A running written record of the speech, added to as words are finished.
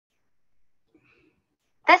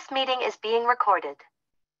This meeting is being recorded.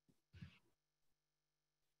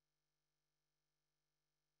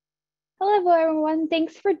 Hello, everyone.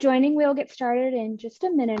 Thanks for joining. We'll get started in just a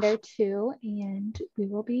minute or two, and we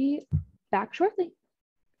will be back shortly.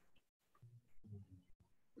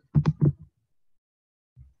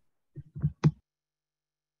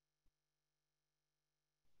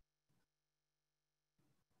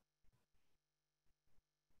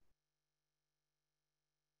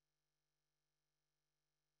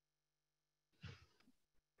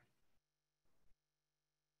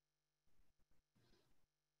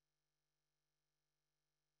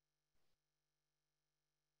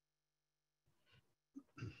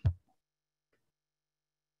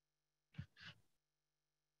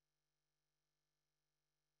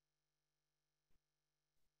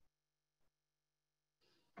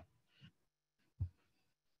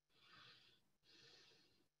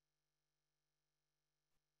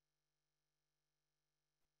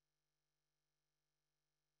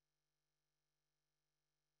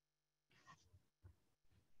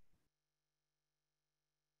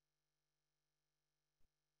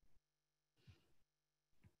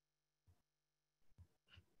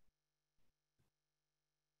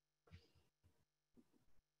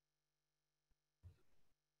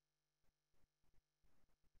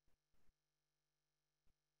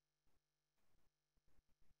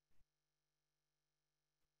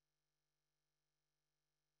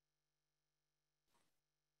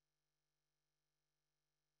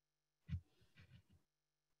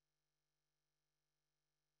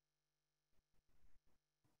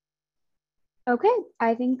 Okay,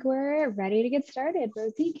 I think we're ready to get started.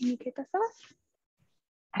 Rosie, can you kick us off?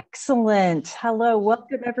 Excellent. Hello,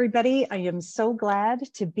 welcome everybody. I am so glad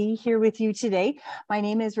to be here with you today. My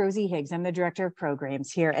name is Rosie Higgs. I'm the Director of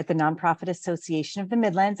Programs here at the Nonprofit Association of the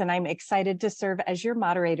Midlands, and I'm excited to serve as your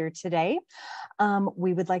moderator today.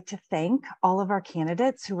 We would like to thank all of our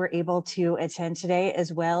candidates who were able to attend today,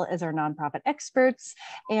 as well as our nonprofit experts,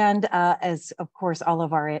 and as of course, all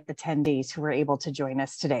of our attendees who were able to join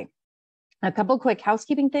us today. A couple quick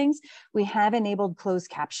housekeeping things. We have enabled closed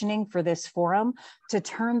captioning for this forum. To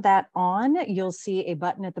turn that on, you'll see a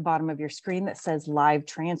button at the bottom of your screen that says live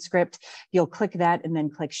transcript. You'll click that and then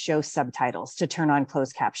click show subtitles to turn on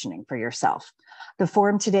closed captioning for yourself. The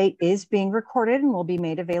forum today is being recorded and will be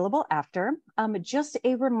made available after. Just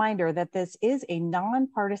a reminder that this is a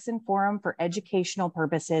nonpartisan forum for educational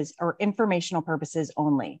purposes or informational purposes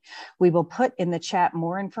only. We will put in the chat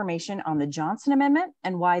more information on the Johnson Amendment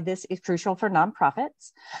and why this is crucial for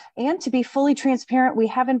nonprofits. And to be fully transparent, we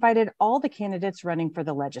have invited all the candidates running for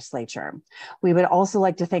the legislature. We would also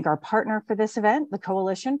like to thank our partner for this event, the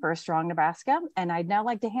Coalition for Strong Nebraska. And I'd now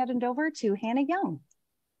like to hand it over to Hannah Young.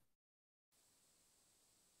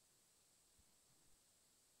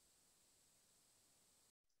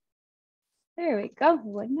 There we go.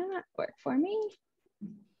 Would not work for me.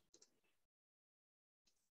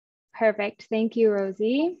 Perfect. Thank you,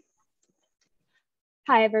 Rosie.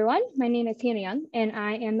 Hi, everyone. My name is Hannah Young, and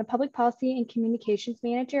I am the Public Policy and Communications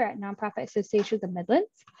Manager at Nonprofit Association of the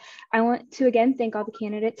Midlands. I want to again thank all the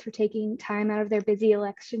candidates for taking time out of their busy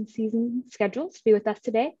election season schedules to be with us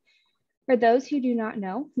today. For those who do not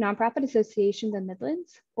know, Nonprofit Association of the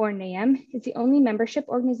Midlands, or NAM, is the only membership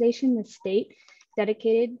organization in the state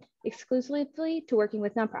dedicated exclusively to working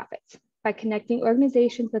with nonprofits. By connecting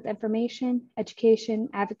organizations with information, education,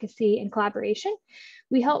 advocacy, and collaboration,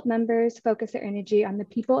 we help members focus their energy on the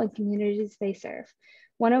people and communities they serve.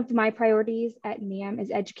 One of my priorities at NAM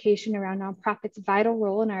is education around nonprofits' vital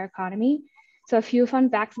role in our economy. So a few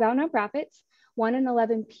fun facts about nonprofits. 1 in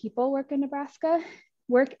 11 people work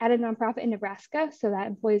at a nonprofit in Nebraska, so that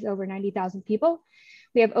employs over 90,000 people.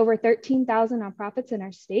 We have over 13,000 nonprofits in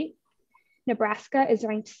our state. Nebraska is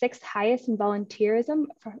ranked 6th highest in volunteerism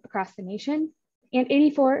across the nation, and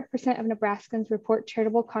 84% of Nebraskans report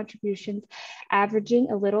charitable contributions averaging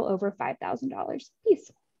a little over $5,000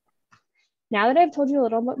 apiece. Now that I've told you a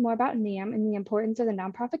little bit more about NAM and the importance of the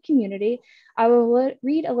nonprofit community, I will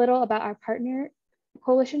read a little about our partner,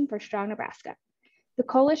 Coalition for Strong Nebraska. The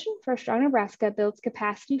Coalition for Strong Nebraska builds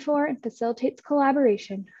capacity for and facilitates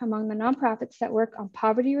collaboration among the nonprofits that work on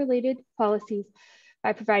poverty-related policies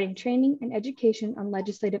by providing training and education on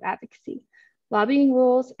legislative advocacy, lobbying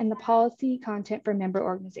rules, and the policy content for member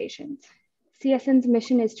organizations. CSN's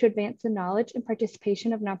mission is to advance the knowledge and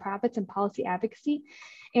participation of nonprofits in policy advocacy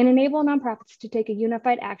and enable nonprofits to take a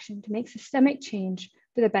unified action to make systemic change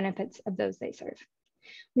for the benefits of those they serve.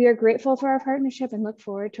 We are grateful for our partnership and look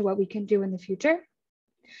forward to what we can do in the future.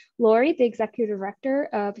 Lori, the Executive Director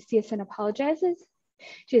of CSN, apologizes.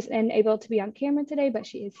 She is unable to be on camera today, but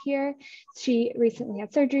she is here. She recently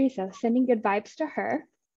had surgery, so sending good vibes to her.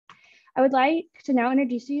 I would like to now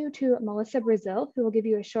introduce you to Melissa Brazil, who will give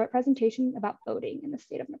you a short presentation about voting in the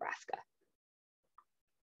state of Nebraska.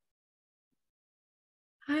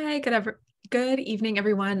 Hi, good evening,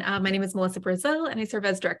 everyone. My name is Melissa Brazil, and I serve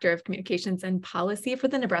as Director of Communications and Policy for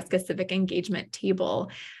the Nebraska Civic Engagement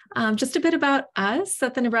Table. Just a bit about us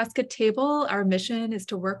at the Nebraska Table. Our mission is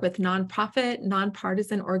to work with nonprofit,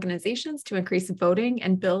 nonpartisan organizations to increase voting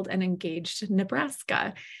and build an engaged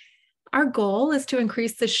Nebraska. Our goal is to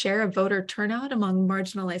increase the share of voter turnout among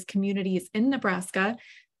marginalized communities in Nebraska,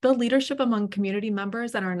 build leadership among community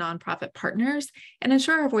members and our nonprofit partners, and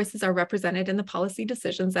ensure our voices are represented in the policy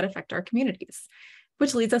decisions that affect our communities,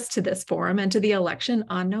 which leads us to this forum and to the election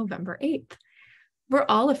on November 8th. We're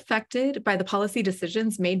all affected by the policy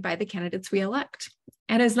decisions made by the candidates we elect.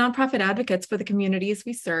 And as nonprofit advocates for the communities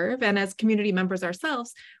we serve, and as community members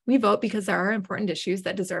ourselves, we vote because there are important issues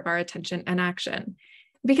that deserve our attention and action.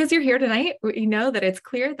 Because you're here tonight, we know that it's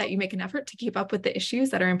clear that you make an effort to keep up with the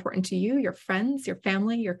issues that are important to you, your friends, your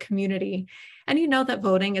family, your community, and you know that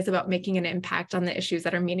voting is about making an impact on the issues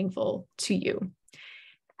that are meaningful to you.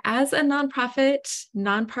 As a nonprofit,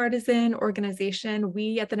 nonpartisan organization,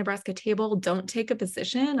 we at the Nebraska Table don't take a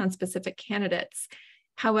position on specific candidates.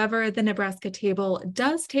 However, the Nebraska Table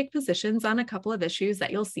does take positions on a couple of issues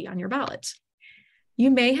that you'll see on your ballot. You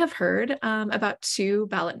may have heard about two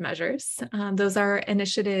ballot measures. Those are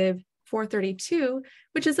Initiative 432,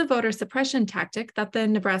 which is a voter suppression tactic that the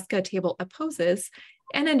Nebraska Table opposes,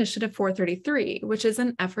 and Initiative 433, which is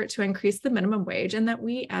an effort to increase the minimum wage and that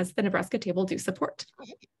we as the Nebraska Table do support.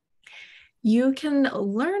 You can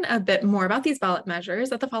learn a bit more about these ballot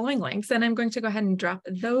measures at the following links, and I'm going to go ahead and drop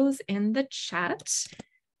those in the chat.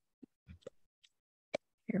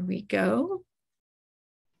 Here we go.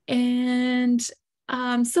 And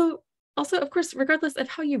so also, of course, regardless of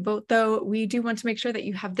how you vote, though, we do want to make sure that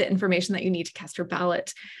you have the information that you need to cast your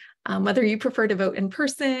ballot. Whether you prefer to vote in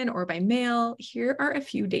person or by mail, here are a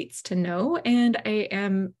few dates to know. And I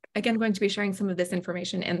am, again, going to be sharing some of this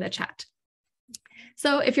information in the chat.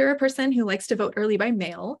 So if you're a person who likes to vote early by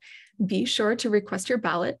mail, be sure to request your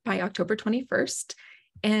ballot by October 21st.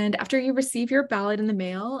 And after you receive your ballot in the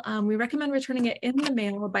mail, we recommend returning it in the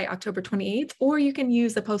mail by October 28th, or you can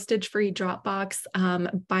use a postage-free drop box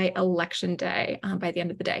by election day, by the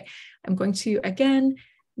end of the day. I'm going to, again,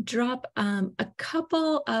 drop a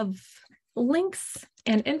couple of links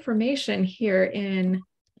and information here in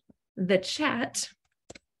the chat.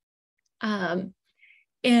 And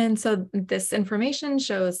so this information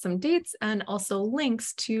shows some dates and also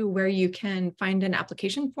links to where you can find an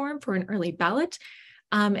application form for an early ballot.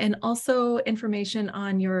 And also information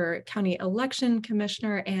on your county election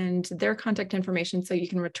commissioner and their contact information so you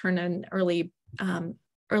can return an early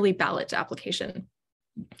ballot application.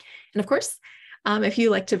 And of course, if you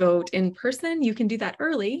like to vote in person, you can do that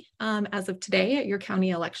early as of today at your county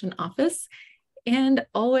election office. And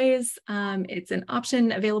always, it's an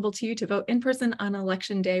option available to you to vote in person on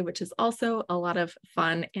election day, which is also a lot of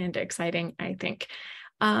fun and exciting, I think.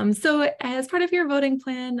 So as part of your voting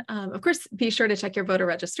plan, of course, be sure to check your voter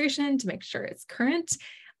registration to make sure it's current,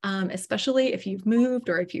 especially if you've moved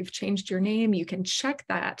or if you've changed your name, you can check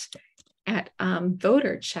that at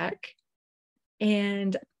Voter Check.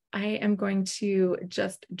 And I am going to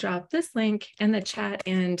just drop this link in the chat,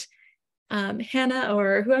 and Hannah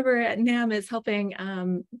or whoever at NAM is helping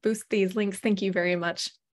boost these links, thank you very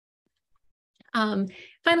much.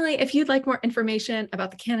 Finally, if you'd like more information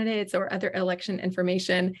about the candidates or other election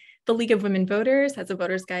information, the League of Women Voters has a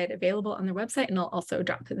voter's guide available on their website, and I'll also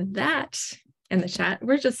drop that in the chat.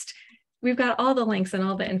 We've got all the links and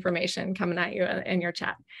all the information coming at you in your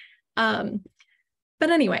chat. But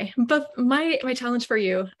anyway, my challenge for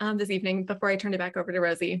you this evening, before I turn it back over to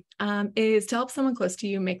Rosie, is to help someone close to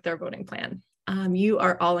you make their voting plan. You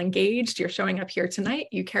are all engaged, you're showing up here tonight,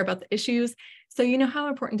 you care about the issues, so you know how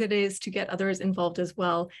important it is to get others involved as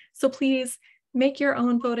well. So please make your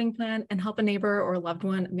own voting plan and help a neighbor or a loved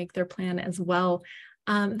one make their plan as well.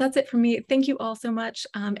 That's it for me. Thank you all so much.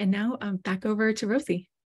 And now back over to Rosie.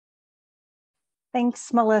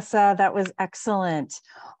 Thanks, Melissa. That was excellent.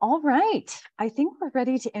 All right. I think we're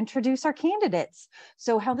ready to introduce our candidates.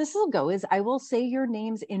 So how this will go is I will say your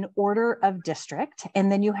names in order of district,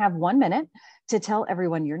 and then you have 1 minute to tell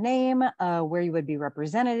everyone your name, where you would be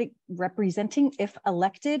representing if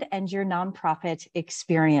elected, and your nonprofit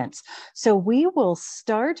experience. So we will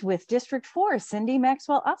start with District 4, Cindy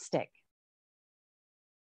Maxwell-Ostick.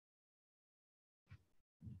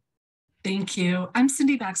 Thank you. I'm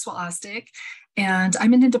Cindy Maxwell-Ostick, and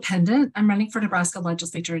I'm an independent. I'm running for Nebraska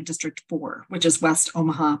Legislature in District 4, which is West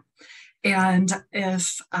Omaha. And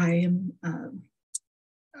if I'm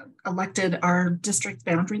elected, our district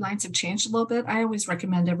boundary lines have changed a little bit. I always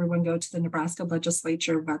recommend everyone go to the Nebraska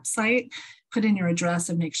Legislature website, put in your address,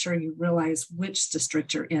 and make sure you realize which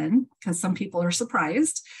district you're in, because some people are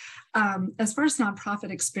surprised. As far as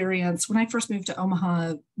nonprofit experience, when I first moved to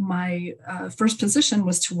Omaha, my first position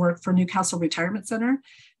was to work for Newcastle Retirement Center.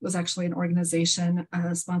 It was actually an organization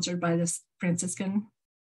sponsored by this Franciscan,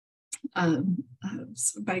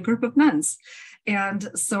 by a group of nuns. And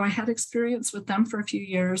so I had experience with them for a few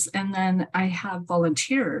years. And then I have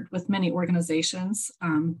volunteered with many organizations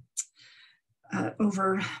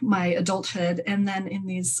over my adulthood. And then in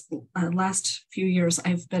these last few years,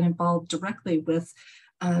 I've been involved directly with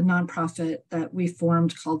a nonprofit that we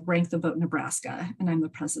formed called Rank the Vote Nebraska, and I'm the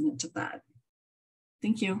president of that.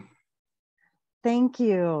 Thank you. Thank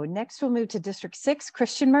you. Next, we'll move to District 6,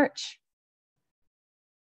 Christian Murch.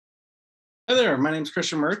 Hi there, my name is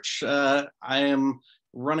Christian Murch. I am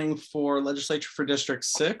running for legislature for District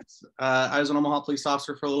 6. I was an Omaha police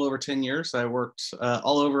officer for a little over 10 years. I worked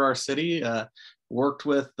all over our city, worked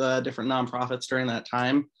with different nonprofits during that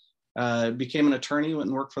time. Became an attorney, went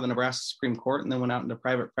and worked for the Nebraska Supreme Court, and then went out into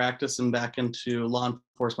private practice and back into law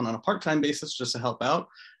enforcement on a part-time basis just to help out.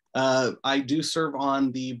 I do serve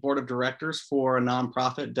on the board of directors for a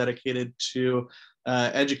nonprofit dedicated to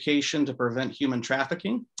education to prevent human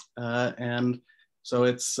trafficking. And so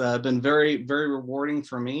it's been very, very rewarding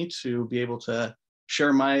for me to be able to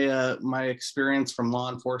share my, my experience from law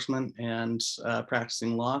enforcement and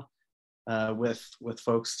practicing law with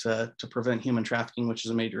folks to prevent human trafficking, which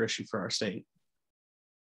is a major issue for our state.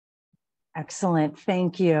 Excellent,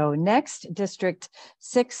 thank you. Next, District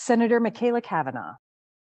 6, Senator Michaela Cavanaugh.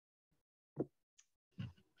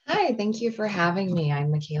 Hi, thank you for having me.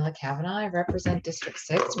 I'm Michaela Cavanaugh. I represent District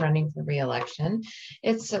 6, running for re-election.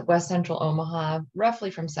 It's West Central Omaha,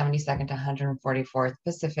 roughly from 72nd to 144th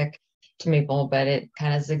Pacific to Maple, but it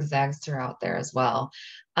kind of zigzags throughout there as well.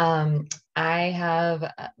 I have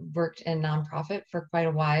worked in nonprofit for quite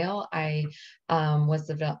a while. I was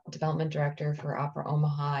the development director for Opera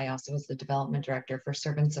Omaha. I also was the development director for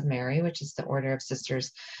Servants of Mary, which is the order of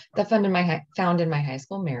sisters that found in my high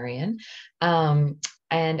school, Marion.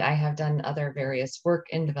 And I have done other various work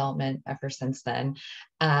in development ever since then.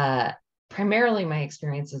 Primarily, my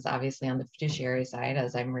experience is obviously on the fiduciary side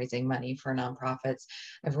as I'm raising money for nonprofits.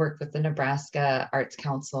 I've worked with the Nebraska Arts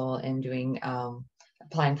Council in doing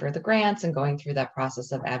applying for the grants and going through that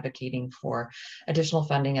process of advocating for additional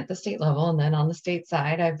funding at the state level. And then on the state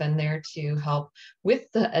side, I've been there to help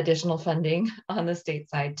with the additional funding on the state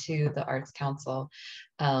side to the Arts Council.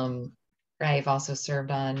 I've also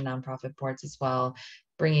served on nonprofit boards as well,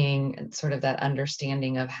 bringing sort of that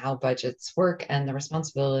understanding of how budgets work and the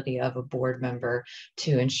responsibility of a board member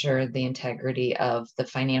to ensure the integrity of the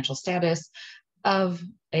financial status of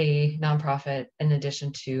a nonprofit, in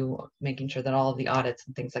addition to making sure that all of the audits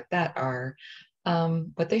and things like that are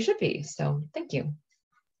what they should be. So thank you.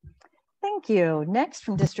 Thank you. Next,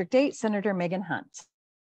 from District 8, Senator Megan Hunt.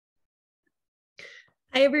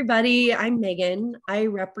 Hi, everybody. I'm Megan. I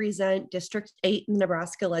represent District 8 in the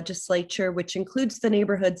Nebraska Legislature, which includes the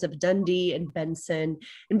neighborhoods of Dundee and Benson,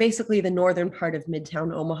 and basically the northern part of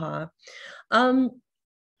Midtown Omaha.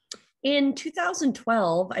 In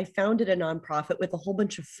 2012, I founded a nonprofit with a whole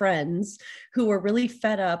bunch of friends who were really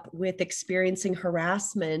fed up with experiencing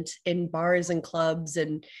harassment in bars and clubs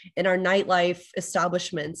and in our nightlife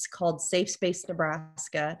establishments called Safe Space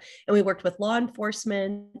Nebraska. And we worked with law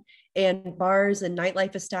enforcement and bars and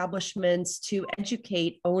nightlife establishments to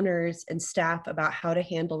educate owners and staff about how to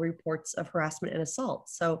handle reports of harassment and assault.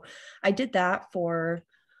 So I did that for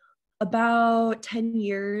about 10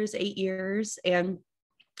 years, 8 years. And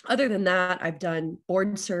other than that, I've done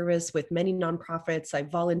board service with many nonprofits. I've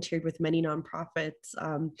volunteered with many nonprofits,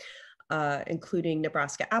 including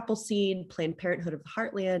Nebraska Appleseed, Planned Parenthood of the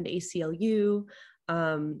Heartland, ACLU,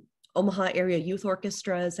 Omaha Area Youth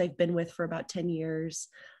Orchestras I've been with for about 10 years.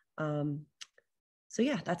 So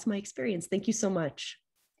yeah, that's my experience. Thank you so much.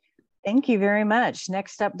 Thank you very much.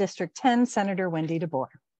 Next up, District 10, Senator Wendy DeBoer.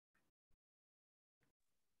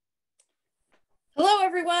 Hello,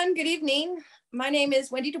 everyone. Good evening. My name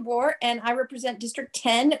is Wendy DeBoer, and I represent District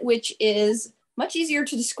 10, which is much easier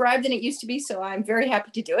to describe than it used to be, so I'm very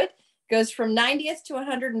happy to do it. It goes from 90th to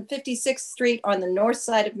 156th Street on the north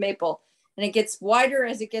side of Maple, and it gets wider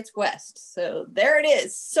as it gets west. So there it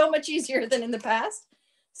is. So much easier than in the past.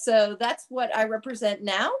 So that's what I represent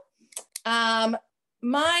now.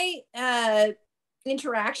 My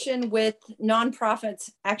interaction with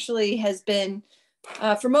nonprofits actually has been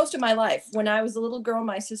for most of my life. When I was a little girl,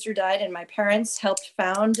 my sister died, and my parents helped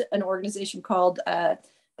found an organization called the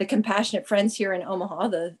Compassionate Friends here in Omaha,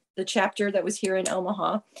 the the chapter that was here in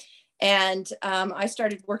Omaha. And I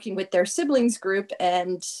started working with their siblings group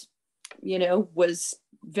and, you know, was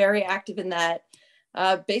very active in that.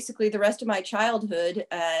 Basically the rest of my childhood,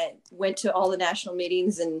 went to all the national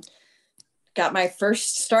meetings and got my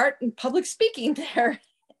first start in public speaking there.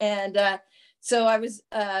 And so I was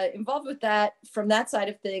involved with that from that side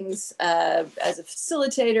of things as a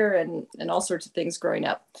facilitator and all sorts of things growing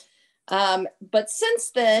up. But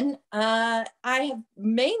since then, I have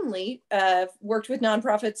mainly worked with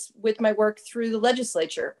nonprofits with my work through the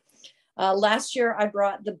legislature. Last year, I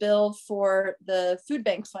brought the bill for the food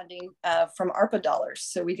bank funding from ARPA dollars.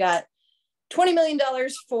 So we got $20 million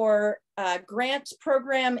for grant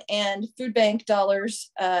program and food bank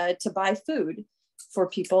dollars to buy food for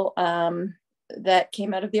people that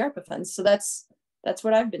came out of the ARPA funds. So that's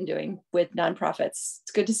what I've been doing with nonprofits.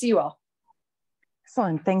 It's good to see you all.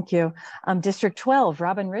 Excellent, thank you. District 12,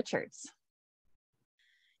 Robin Richards.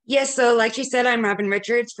 Yes, so like she said, I'm Robin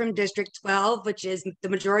Richards from District 12, which is the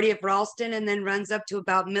majority of Ralston and then runs up to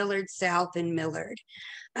about Millard South and Millard.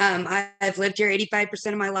 I've lived here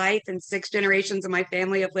 85% of my life and 6 generations of my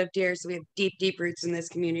family have lived here. So we have deep, deep roots in this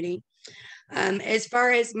community. As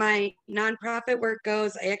far as my nonprofit work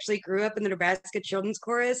goes, I actually grew up in the Nebraska Children's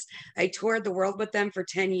Chorus. I toured the world with them for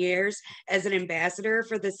 10 years as an ambassador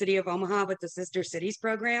for the city of Omaha with the Sister Cities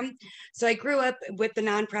program. So I grew up with the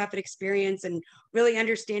nonprofit experience and really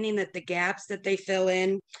understanding that the gaps that they fill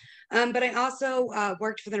in. But I also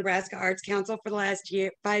worked for the Nebraska Arts Council for the last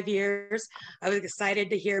 5 years. I was excited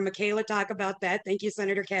to hear Michaela talk about that. Thank you,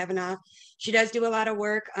 Senator Kavanaugh. She does do a lot of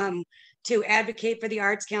work to advocate for the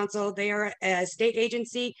Arts Council. They are a state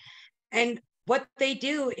agency, and what they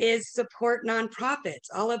do is support nonprofits,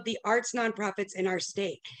 all of the arts nonprofits in our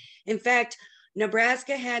state. In fact,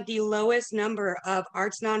 Nebraska had the lowest number of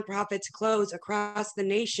arts nonprofits close across the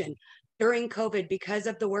nation during COVID because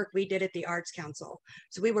of the work we did at the Arts Council.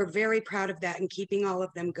 So we were very proud of that and keeping all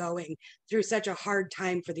of them going through such a hard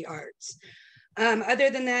time for the arts.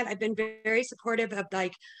 Other than that, I've been very supportive of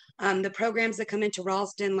the programs that come into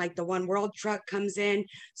Ralston, like the One World truck comes in,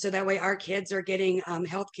 so that way our kids are getting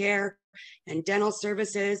healthcare and dental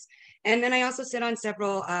services. And then I also sit on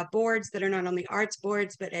several boards that are not only arts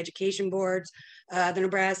boards, but education boards, the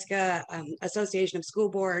Nebraska Association of School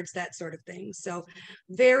Boards, that sort of thing. So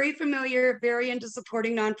very familiar, very into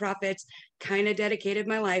supporting nonprofits, kind of dedicated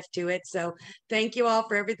my life to it. So thank you all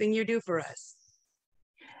for everything you do for us.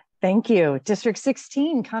 Thank you. District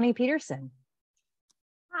 16, Connie Peterson.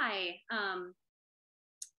 Hi.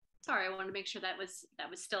 Sorry, I wanted to make sure that was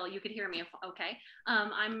still, you could hear me okay.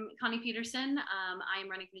 I'm Connie Peterson. I'm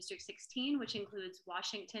running for District 16, which includes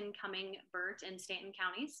Washington, Cumming, Burt, and Stanton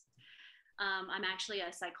counties. I'm actually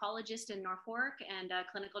a psychologist in Norfolk and a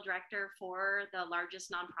clinical director for the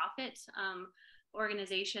largest nonprofit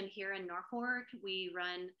organization here in Norfolk. We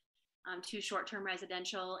run 2 short-term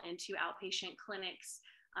residential and 2 outpatient clinics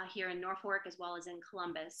here in Norfolk as well as in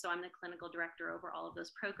Columbus. So I'm the clinical director over all of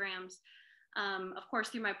those programs. Of course,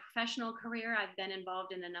 through my professional career, I've been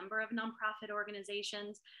involved in a number of nonprofit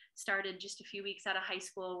organizations, started just a few weeks out of high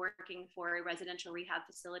school working for a residential rehab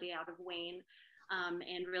facility out of Wayne,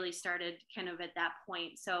 and really started kind of at that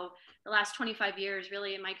point. So the last 25 years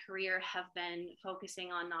really in my career have been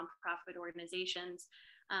focusing on nonprofit organizations.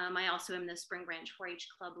 I also am the Spring Branch 4-H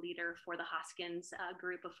club leader for the Hoskins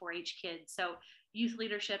group of 4-H kids. So youth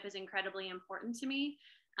leadership is incredibly important to me.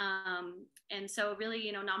 And so really,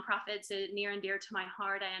 you know, nonprofits are near and dear to my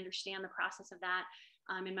heart. I understand the process of that.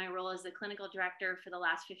 In my role as the clinical director for the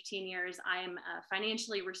last 15 years, I am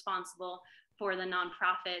financially responsible for the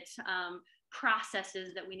nonprofit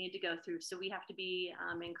processes that we need to go through. So we have to be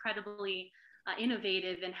incredibly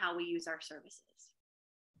innovative in how we use our services.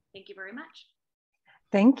 Thank you very much.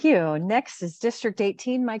 Thank you. Next is District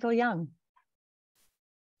 18, Michael Young.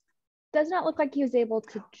 Does not look like he was able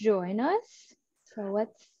to join us. So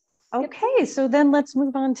let's. Okay, so then let's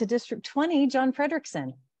move on to District 20, John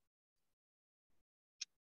Frederickson.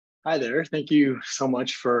 Hi there. Thank you so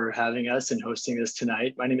much for having us and hosting this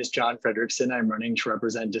tonight. My name is John Frederickson. I'm running to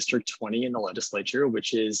represent District 20 in the legislature,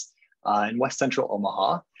 which is in West Central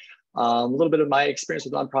Omaha. A little bit of my experience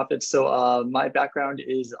with nonprofits. So my background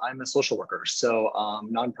is I'm a social worker. So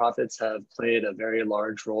nonprofits have played a very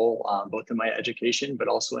large role, both in my education, but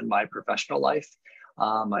also in my professional life.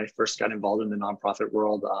 I first got involved in the nonprofit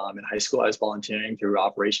world in high school. I was volunteering through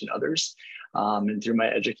Operation Others. And through my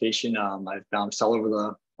education, I've bounced all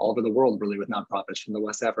over the world really with nonprofits, from the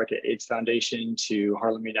West Africa AIDS Foundation to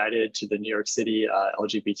Harlem United to the New York City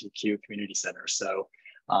LGBTQ Community Center. So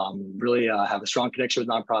really have a strong connection with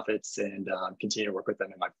nonprofits and continue to work with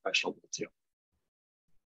them in my professional role too.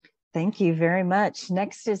 Thank you very much.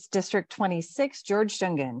 Next is District 26, George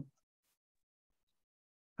Dungan.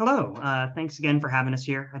 Hello, thanks again for having us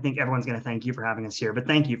here. I think everyone's going to thank you for having us here, but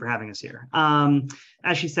thank you for having us here.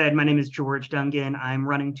 As she said, my name is George Dungan. I'm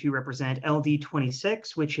running to represent LD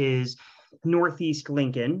 26, which is Northeast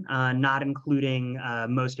Lincoln, not including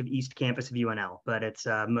most of East Campus of UNL, but it's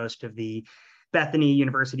most of the Bethany,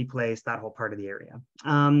 University Place, that whole part of the area.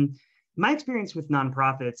 My experience with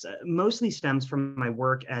nonprofits mostly stems from my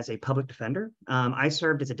work as a public defender. I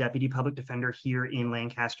served as a deputy public defender here in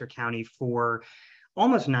Lancaster County for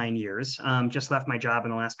almost 9 years, just left my job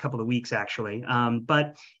in the last couple of weeks, actually.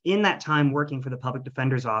 But in that time working for the Public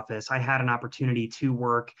Defender's Office, I had an opportunity to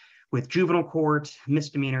work with juvenile court,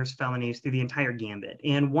 misdemeanors, felonies, through the entire gambit.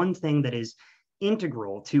 And one thing that is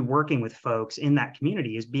integral to working with folks in that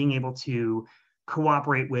community is being able to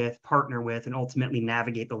cooperate with, partner with, and ultimately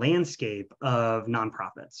navigate the landscape of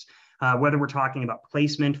nonprofits. Whether we're talking about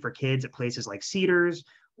placement for kids at places like Cedars,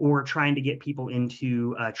 or trying to get people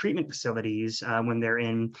into treatment facilities when they're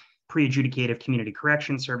in pre-adjudicative community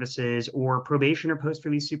correction services or probation or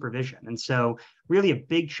post-release supervision. And so really a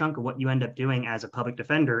big chunk of what you end up doing as a public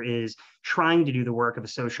defender is trying to do the work of a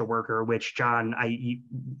social worker, which, John, I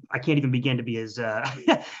can't even begin to be as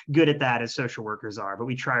good at that as social workers are, but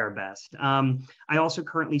we try our best. I also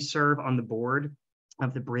currently serve on the board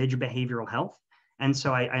of the Bridge Behavioral Health. And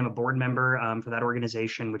so I am a board member for that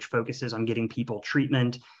organization, which focuses on getting people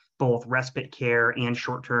treatment, both respite care and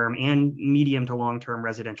short-term and medium to long-term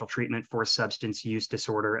residential treatment for substance use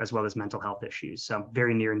disorder, as well as mental health issues. So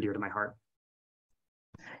very near and dear to my heart.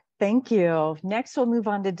 Thank you. Next, we'll move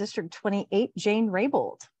on to District 28, Jane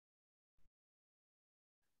Raybold.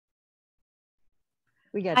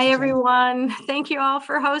 Hi, everyone. Thank you all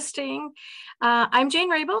for hosting. I'm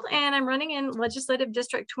Jane Raybold, and I'm running in Legislative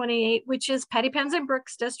District 28, which is Patty Pence and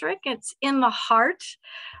Brooks District. It's in the heart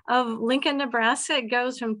of Lincoln, Nebraska. It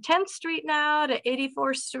goes from 10th Street now to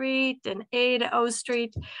 84th Street and A to O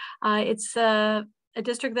Street. It's a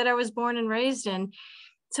district that I was born and raised in.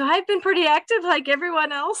 So I've been pretty active, like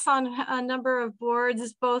everyone else, on a number of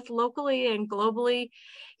boards, both locally and globally.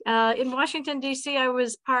 In Washington, D.C., I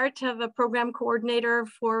was part of a program coordinator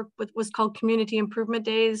for what was called Community Improvement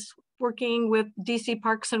Days, working with DC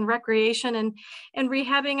Parks and Recreation and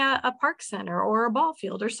rehabbing a park center or a ball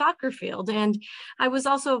field or soccer field. And I was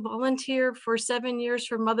also a volunteer for 7 years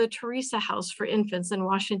for Mother Teresa House for Infants in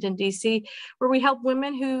Washington, DC, where we help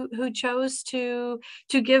women who chose to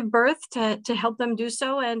give birth to help them do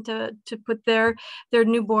so and to put their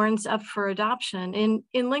newborns up for adoption.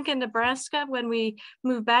 In Lincoln, Nebraska, when we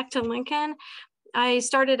moved back to Lincoln, I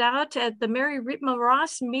started out at the Mary Ritma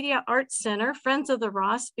Ross Media Arts Center, Friends of the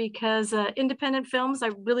Ross, because independent films, I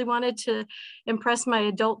really wanted to impress my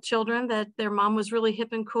adult children that their mom was really hip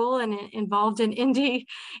and cool and involved in indie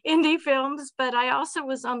films. But I also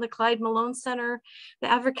was on the Clyde Malone Center, the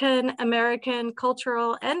African American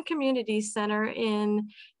Cultural and Community Center in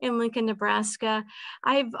Lincoln, Nebraska.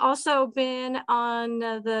 I've also been on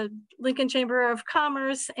the Lincoln Chamber of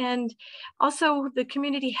Commerce and also the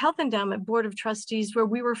Community Health Endowment Board of Trustees, where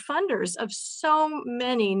we were funders of so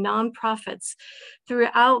many nonprofits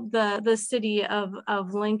throughout the city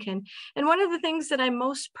of Lincoln. And one of the things that I'm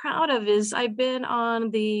most proud of is I've been on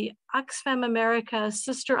the Oxfam America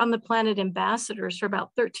Sister on the Planet Ambassadors for about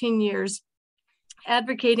 13 years,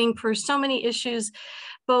 advocating for so many issues,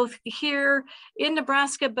 both here in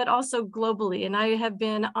Nebraska, but also globally. And I have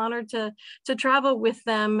been honored to travel with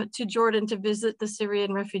them to Jordan to visit the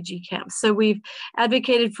Syrian refugee camps. So we've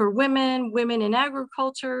advocated for women in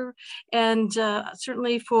agriculture, and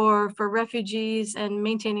certainly for refugees and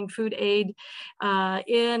maintaining food aid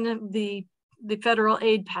in the federal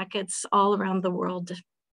aid packets all around the world.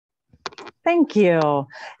 Thank you.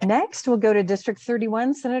 Next, we'll go to District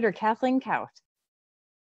 31, Senator Kathleen Kaut.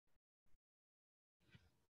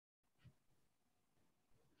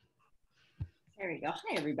 There we go.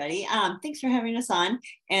 Hi, everybody. Thanks for having us on.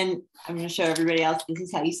 And I'm going to show everybody else, this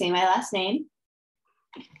is how you say my last name.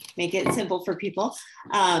 Make it simple for people.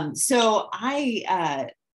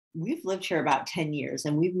 We've lived here about 10 years,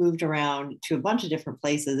 and we've moved around to a bunch of different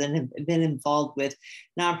places and have been involved with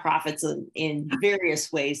nonprofits in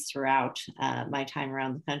various ways throughout my time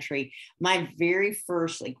around the country. My very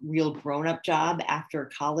first real grown-up job after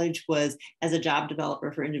college was as a job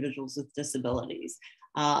developer for individuals with disabilities.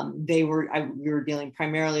 We were dealing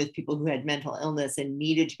primarily with people who had mental illness and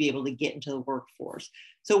needed to be able to get into the workforce.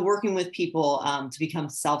 So working with people to become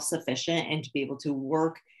self-sufficient and to be able to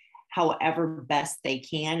work however best they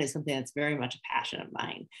can is something that's very much a passion of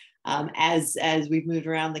mine. As we've moved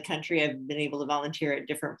around the country, I've been able to volunteer at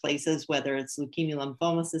different places, whether it's Leukemia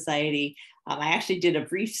Lymphoma Society. I actually did a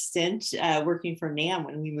brief stint working for NAM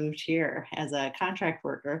when we moved here as a contract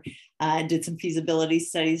worker, did some feasibility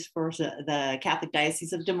studies for the Catholic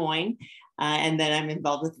Diocese of Des Moines, and then I'm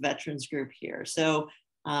involved with the Veterans Group here. So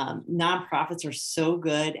nonprofits are so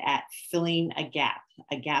good at filling a gap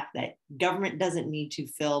that government doesn't need to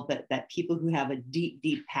fill, but that people who have a deep,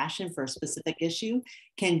 deep passion for a specific issue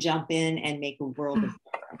can jump in and make a world of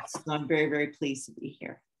difference. So I'm very, very pleased to be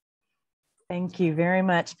here. Thank you very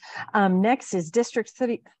much. Next is District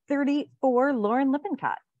 34, Lauren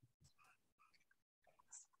Lippincott.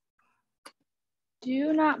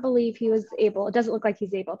 Do not believe he was able, it doesn't look like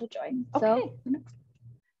he's able to join. Okay. So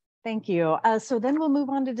thank you. So then we'll move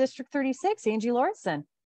on to District 36, Angie Lauritsen.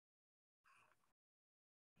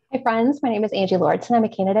 Hi friends, my name is Angie Lauritsen. I'm a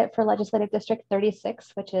candidate for Legislative District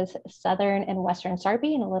 36, which is Southern and Western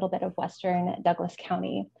Sarpy and a little bit of Western Douglas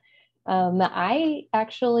County. I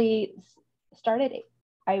actually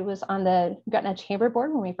I was on the Gretna Chamber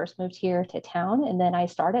Board when we first moved here to town, and then I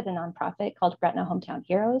started a nonprofit called Gretna Hometown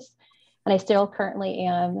Heroes, and I still currently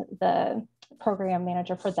am the program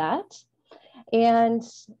manager for that. And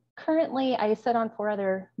currently, I sit on 4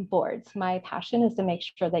 other boards. My passion is to make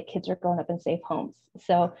sure that kids are growing up in safe homes.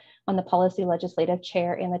 So on the policy legislative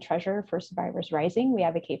chair and the treasurer for Survivors Rising, we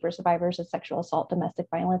advocate for survivors of sexual assault, domestic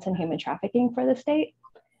violence, and human trafficking for the state.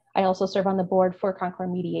 I also serve on the board for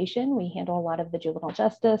Concord Mediation. We handle a lot of the juvenile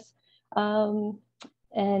justice and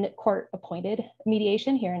court-appointed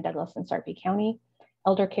mediation here in Douglas and Sarpy County.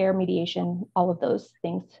 Elder care, mediation, all of those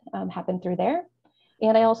things happen through there.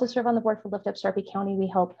 And I also serve on the board for Lift Up Sarpy County. We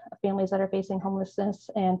help families that are facing homelessness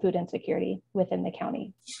and food insecurity within the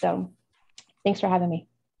county. So thanks for having me.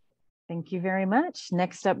 Thank you very much.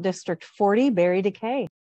 Next up, District 40, Barry DeKay.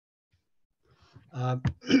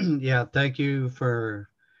 Yeah, thank you for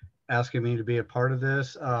asking me to be a part of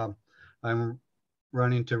this. I'm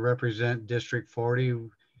running to represent District 40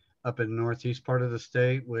 up in the northeast part of the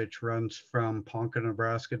state, which runs from Ponca,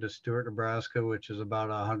 Nebraska to Stewart, Nebraska, which is about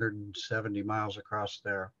 170 miles across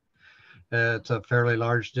there. It's a fairly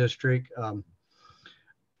large district.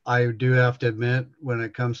 I do have to admit, when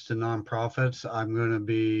it comes to nonprofits, I'm going to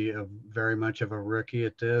be very much of a rookie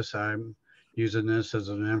at this. I'm using this as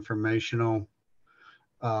an informational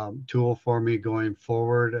tool for me going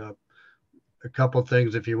forward. A couple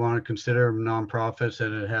things, if you want to consider nonprofits,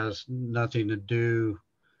 and it has nothing to do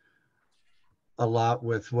a lot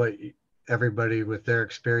with what everybody with their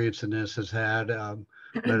experience in this has had,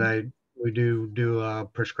 but we do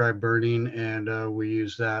prescribed burning, and we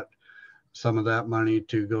use some of that money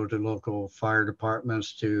to go to local fire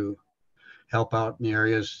departments to help out in the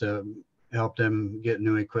areas, to help them get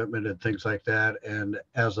new equipment and things like that. And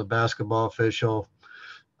as a basketball official,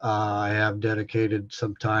 I have dedicated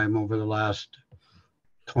some time over the last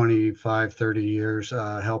 25, 30 years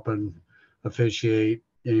helping officiate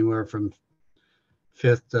anywhere from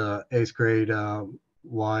 5th to 8th grade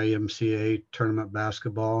YMCA tournament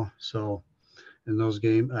basketball. So in those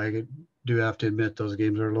games, I do have to admit those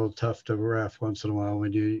games are a little tough to ref once in a while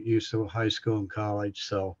when you're used to high school and college.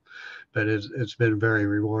 So, but it's been very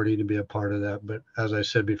rewarding to be a part of that. But as I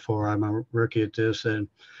said before, I'm a rookie at this, and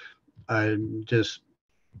I'm just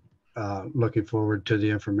looking forward to the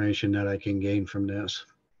information that I can gain from this.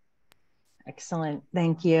 Excellent,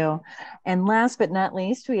 thank you. And last but not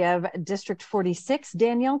least, we have District 46,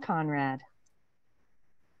 Danielle Conrad.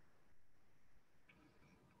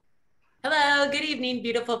 Hello, good evening,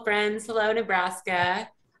 beautiful friends. Hello, Nebraska.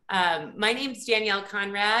 My name is Danielle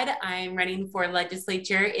Conrad. I'm running for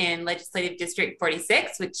legislature in Legislative District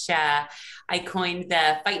 46, which I coined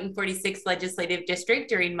the Fightin' 46 Legislative District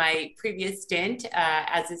during my previous stint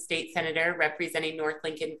as a state senator representing North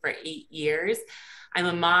Lincoln for 8 years. I'm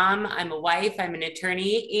a mom, I'm a wife, I'm an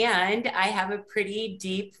attorney, and I have a pretty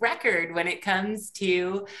deep record when it comes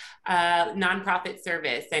to nonprofit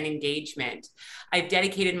service and engagement. I've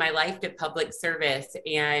dedicated my life to public service,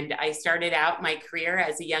 and I started out my career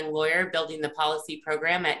as a young lawyer building the policy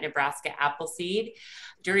program at Nebraska Appleseed.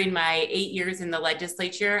 During my 8 years in the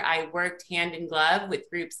legislature, I worked hand in glove with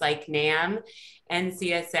groups like NAM and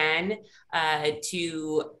CSN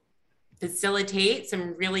to facilitate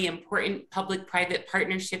some really important public-private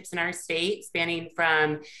partnerships in our state, spanning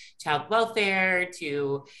from child welfare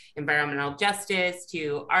to environmental justice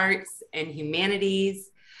to arts and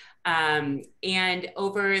humanities. And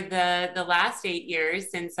over the last 8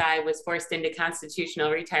 years, since I was forced into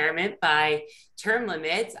constitutional retirement by term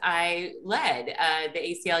limits, I led the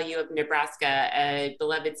ACLU of Nebraska, a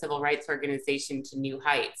beloved civil rights organization, to new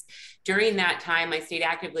heights. During that time, I stayed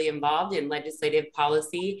actively involved in legislative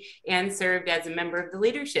policy and served as a member of the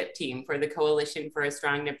leadership team for the Coalition for a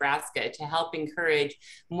Strong Nebraska to help encourage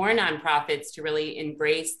more nonprofits to really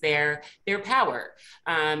embrace their power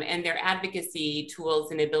and their advocacy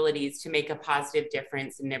tools and abilities to make a positive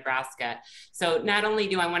difference in Nebraska. So not only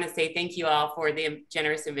do I want to say thank you all for the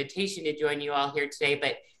generous invitation to join you all here today,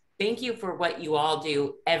 but thank you for what you all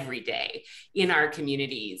do every day in our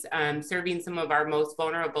communities, serving some of our most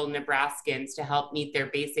vulnerable Nebraskans to help meet their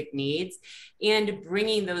basic needs and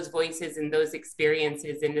bringing those voices and those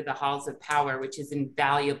experiences into the halls of power, which is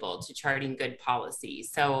invaluable to charting good policy.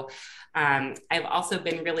 So I've also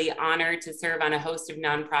been really honored to serve on a host of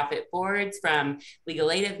nonprofit boards, from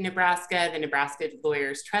Legal Aid of Nebraska, the Nebraska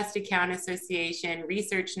Lawyers Trust Account Association,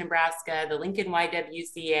 Research Nebraska, the Lincoln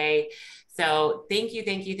YWCA. So thank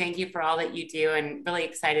you for all that you do, and really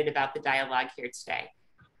excited about the dialogue here today.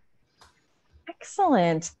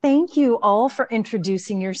 Excellent. Thank you all for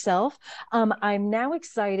introducing yourself. I'm now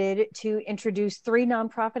excited to introduce three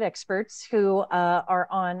nonprofit experts who are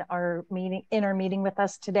on our meeting with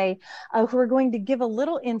us today, who are going to give a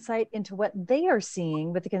little insight into what they are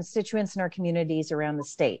seeing with the constituents in our communities around the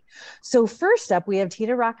state. So first up, we have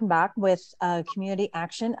Tina Rockenbach with Community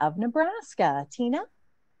Action of Nebraska. Tina?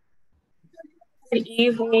 Good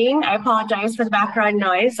evening. I apologize for the background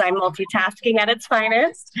noise. I'm multitasking at its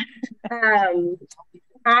finest.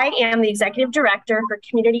 I am the Executive Director for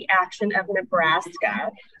Community Action of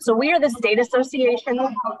Nebraska. So we are the state association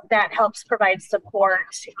that helps provide support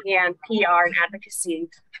and PR and advocacy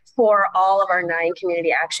for all of our 9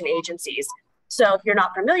 community action agencies. So if you're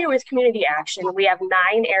not familiar with community action, we have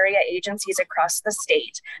 9 area agencies across the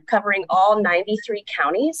state covering all 93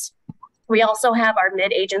 counties. We also have our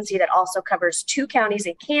mid-agency that also covers 2 counties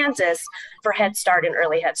in Kansas for Head Start and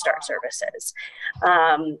early Head Start services.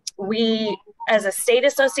 We, as a state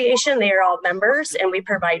association, they are all members, and we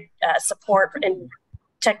provide support and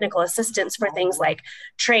technical assistance for things like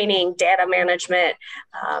training, data management,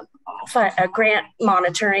 grant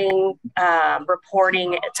monitoring,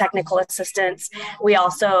 reporting, technical assistance. We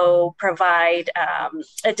also provide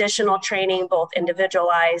additional training, both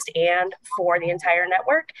individualized and for the entire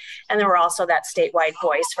network. And then we're also that statewide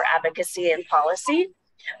voice for advocacy and policy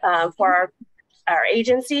for our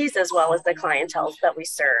agencies, as well as the clientele that we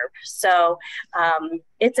serve. So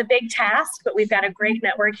it's a big task, but we've got a great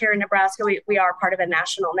network here in Nebraska. We are part of a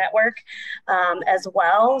national network as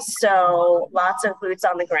well. So lots of boots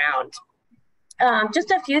on the ground. Just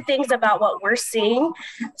a few things about what we're seeing,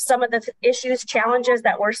 some of the issues, challenges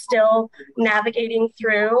that we're still navigating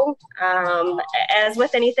through. As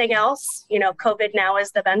with anything else, you know, COVID now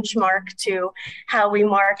is the benchmark to how we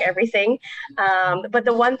mark everything. But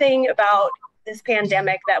the one thing about this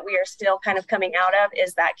pandemic that we are still kind of coming out of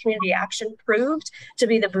is that community action proved to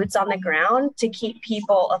be the boots on the ground to keep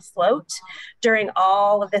people afloat during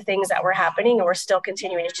all of the things that were happening, and we're still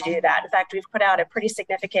continuing to do that. In fact, we've put out a pretty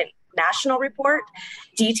significant national report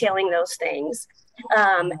detailing those things.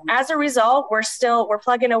 As a result, we're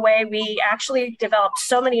plugging away. We actually developed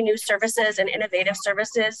so many new services and innovative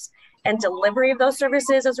services and delivery of those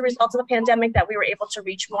services as a result of the pandemic that we were able to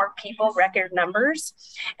reach more people, record numbers.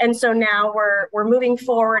 And so now we're moving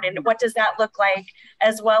forward, and what does that look like,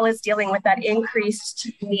 as well as dealing with that increased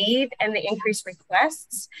need and the increased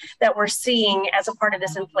requests that we're seeing as a part of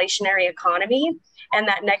this inflationary economy and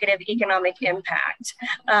that negative economic impact.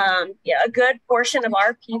 A good portion of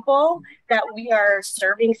our people that we are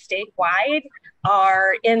serving statewide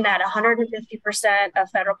are in that 150% of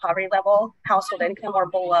federal poverty level household income or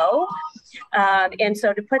below. And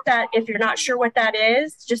so to put that, if you're not sure what that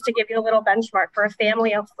is, just to give you a little benchmark, for a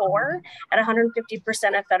family of 4 at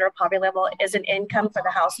 150% of federal poverty level is an income for the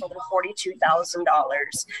household of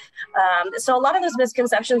 $42,000. So a lot of those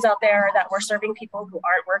misconceptions out there that we're serving people who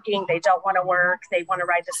aren't working, they don't want to work, they want to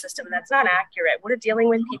ride the system, that's not accurate. We're dealing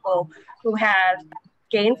with people who have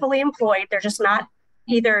gainfully employed, they're just not,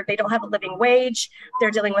 either they don't have a living wage,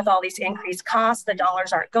 they're dealing with all these increased costs, the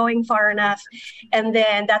dollars aren't going far enough, and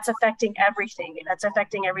then that's affecting everything. That's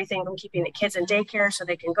affecting everything from keeping the kids in daycare so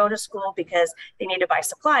they can go to school because they need to buy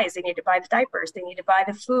supplies, they need to buy the diapers, they need to buy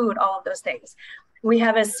the food, all of those things. We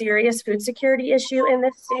have a serious food security issue in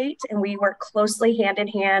this state, and we work closely hand in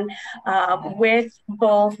hand with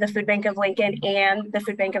both the Food Bank of Lincoln and the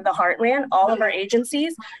Food Bank of the Heartland. All of our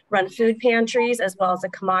agencies run food pantries as well as a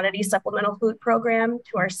commodity supplemental food program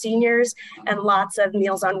to our seniors, and lots of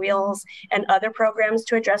Meals on Wheels and other programs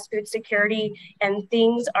to address food security. And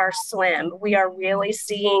things are slim. We are really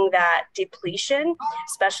seeing that depletion,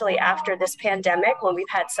 especially after this pandemic when we've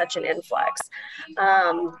had such an influx.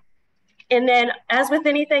 And then, as with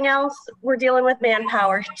anything else, we're dealing with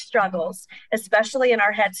manpower struggles, especially in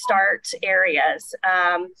our Head Start areas.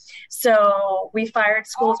 So we fired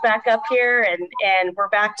schools back up here, and we're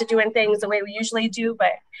back to doing things the way we usually do,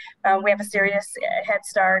 but we have a serious Head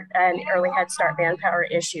Start and early Head Start manpower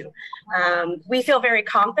issue. We feel very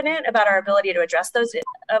confident about our ability to address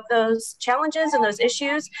those challenges and those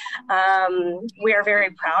issues. We are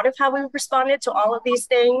very proud of how we've responded to all of these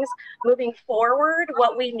things. Moving forward,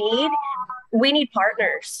 what we need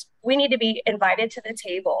partners. We need to be invited to the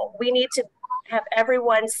table. We need to have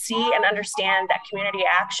everyone see and understand that community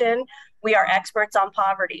action. We are experts on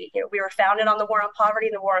poverty. We were founded on the war on poverty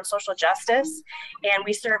and the war on social justice, and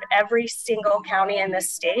we serve every single county in the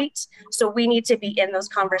state. So we need to be in those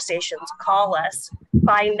conversations. Call us,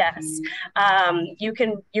 find us. You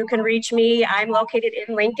can reach me. I'm located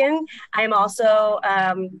in Lincoln. I'm also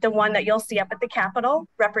the one that you'll see up at the Capitol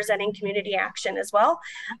representing community action as well.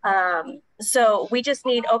 So we just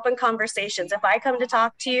need open conversations. If I come to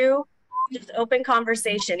talk to you, just open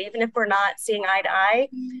conversation, even if we're not seeing eye to eye,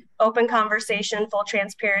 open conversation, full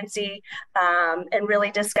transparency, and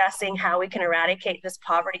really discussing how we can eradicate this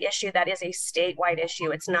poverty issue that is a statewide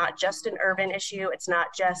issue. It's not just an urban issue. It's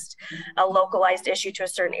not just a localized issue to a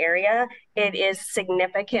certain area. It is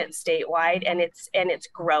significant statewide, and it's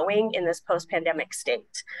growing in this post-pandemic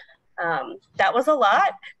state. That was a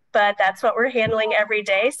lot, but that's what we're handling every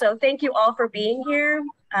day. So thank you all for being here.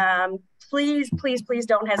 Please, please, please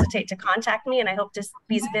don't hesitate to contact me, and I hope to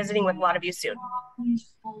be visiting with a lot of you soon.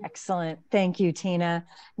 Excellent. Thank you, Tina.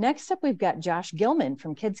 Next up, we've got Josh Gilman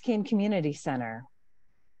from Kids Can Community Center.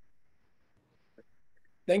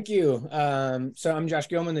 Thank you. So I'm Josh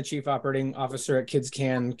Gilman, the Chief Operating Officer at Kids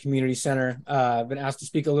Can Community Center. I've been asked to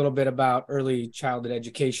speak a little bit about early childhood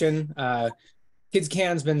education. Kids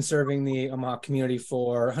Can's been serving the Omaha community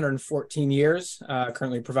for 114 years,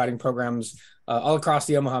 currently providing programs all across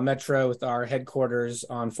the Omaha Metro with our headquarters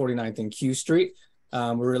on 49th and Q Street.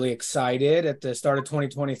 We're really excited. At the start of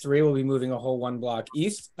 2023, we'll be moving a whole one block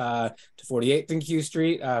east to 48th and Q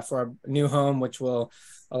Street for a new home, which will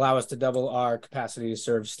allow us to double our capacity to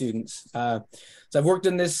serve students. So I've worked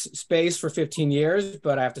in this space for 15 years,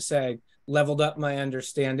 but I have to say, leveled up my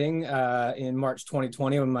understanding in March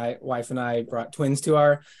 2020 when my wife and I brought twins to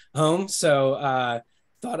our home. So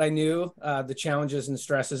thought I knew the challenges and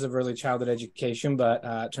stresses of early childhood education, but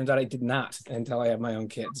it turns out I did not until I had my own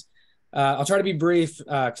kids. I'll try to be brief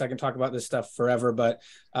because I can talk about this stuff forever, but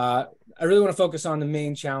I really want to focus on the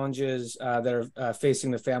main challenges that are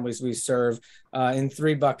facing the families we serve in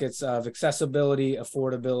three buckets of accessibility,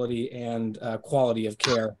 affordability, and quality of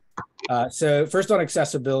care. So first on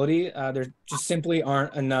accessibility, there just simply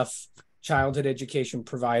aren't enough childhood education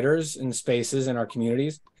providers and spaces in our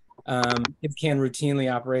communities. Kids Can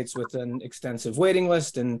routinely operates with an extensive waiting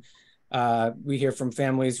list, and we hear from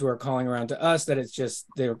families who are calling around to us that it's just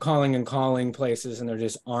they're calling and calling places and there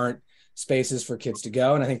just aren't spaces for kids to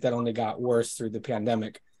go. And I think that only got worse through the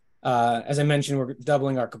pandemic. As I mentioned, we're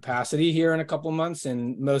doubling our capacity here in a couple months,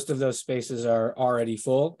 and most of those spaces are already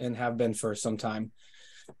full and have been for some time.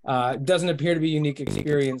 It doesn't appear to be a unique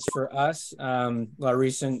experience for us. A lot of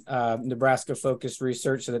recent Nebraska-focused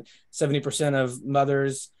research so that 70% of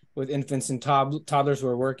mothers with infants and toddlers who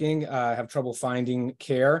are working have trouble finding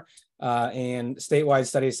care. And statewide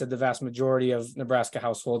studies said the vast majority of Nebraska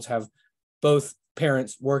households have both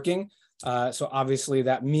parents working. So obviously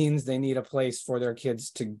that means they need a place for their kids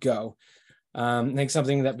to go. I think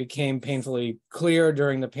something that became painfully clear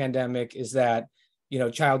during the pandemic is that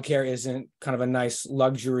childcare isn't kind of a nice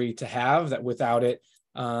luxury to have, that without it,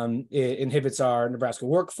 it inhibits our Nebraska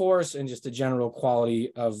workforce and just the general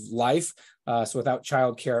quality of life. So without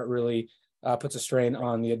childcare, it really puts a strain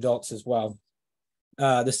on the adults as well.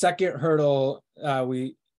 The second hurdle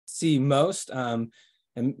we see most, and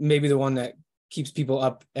maybe the one that keeps people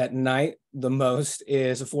up at night the most,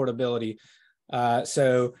 is affordability.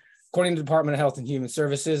 So according to the Department of Health and Human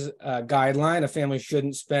Services guideline, a family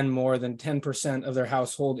shouldn't spend more than 10% of their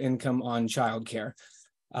household income on childcare.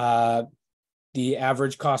 The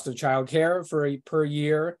average cost of childcare per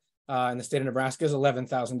year in the state of Nebraska is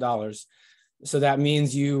 $11,000. So that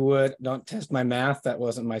means don't test my math, that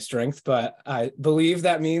wasn't my strength, but I believe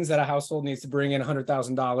that means that a household needs to bring in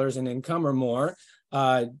 $100,000 in income or more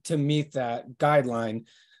to meet that guideline.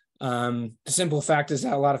 The simple fact is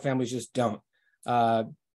that a lot of families just don't.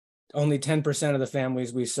 Only 10% of the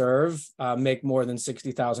families we serve make more than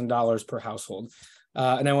 $60,000 per household.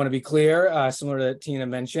 And I want to be clear, similar to Tina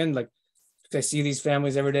mentioned, like I see these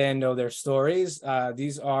families every day and know their stories.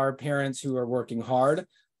 These are parents who are working hard,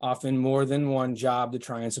 often more than one job to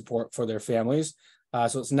try and support for their families.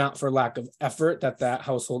 So it's not for lack of effort that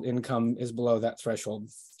household income is below that threshold.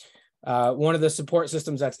 One of the support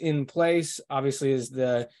systems that's in place, obviously, is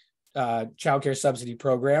the child care subsidy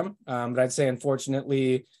program. But I'd say,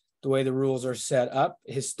 unfortunately, the way the rules are set up,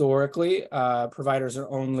 historically, providers are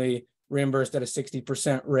only reimbursed at a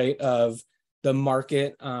 60% rate of the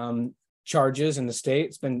market charges in the state.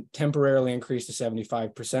 It's been temporarily increased to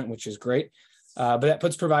 75%, which is great. But that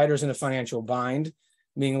puts providers in a financial bind,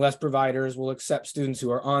 meaning less providers will accept students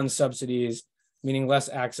who are on subsidies, meaning less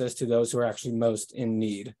access to those who are actually most in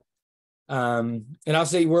need. And I'll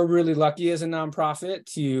say we're really lucky as a nonprofit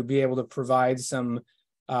to be able to provide some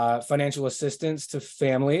financial assistance to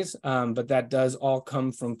families, but that does all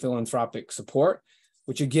come from philanthropic support,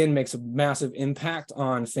 which again makes a massive impact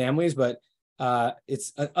on families, but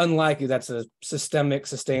it's unlikely that's a systemic,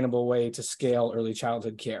 sustainable way to scale early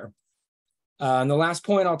childhood care. And the last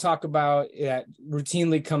point I'll talk about that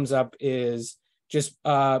routinely comes up is just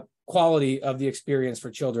quality of the experience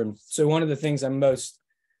for children. So one of the things I'm most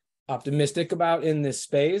optimistic about in this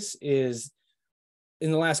space is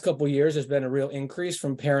in the last couple of years, there's been a real increase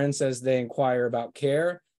from parents as they inquire about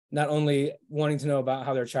care, not only wanting to know about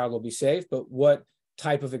how their child will be safe, but what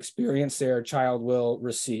type of experience their child will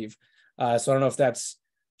receive. So I don't know if that's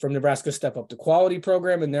from Nebraska Step Up to Quality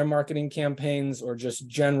program and their marketing campaigns, or just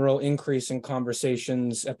general increase in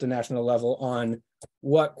conversations at the national level on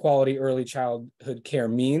what quality early childhood care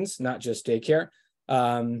means, not just daycare.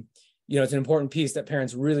 It's an important piece that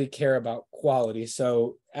parents really care about quality.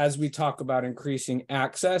 So as we talk about increasing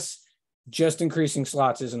access, just increasing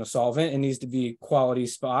slots isn't a solvent. It needs to be quality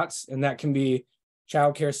spots. And that can be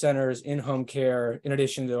childcare centers, in-home care, in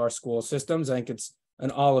addition to our school systems. I think it's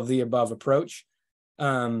an all of the above approach.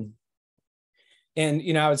 And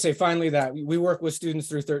I would say finally that we work with students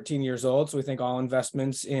through 13 years old. So we think all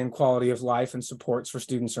investments in quality of life and supports for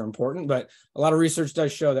students are important. But a lot of research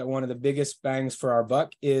does show that one of the biggest bangs for our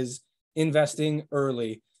buck is investing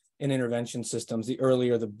early in intervention systems. The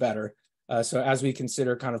earlier, the better. So as we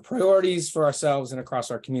consider kind of priorities for ourselves and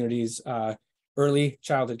across our communities, early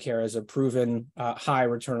childhood care is a proven high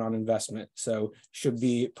return on investment. So should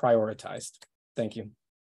be prioritized. Thank you.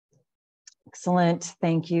 Excellent.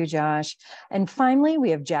 Thank you, Josh. And finally, we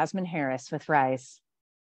have Jasmine Harris with RISE.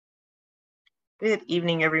 Good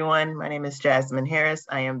evening, everyone. My name is Jasmine Harris.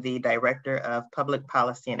 I am the Director of Public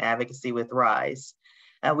Policy and Advocacy with RISE.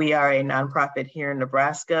 We are a nonprofit here in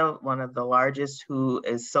Nebraska, one of the largest, who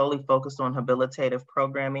is solely focused on habilitative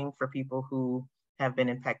programming for people who have been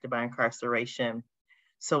impacted by incarceration.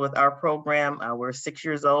 So with our program, we're 6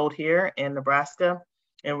 years old here in Nebraska,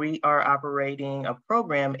 and we are operating a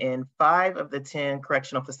program in 5 of the 10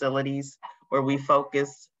 correctional facilities where we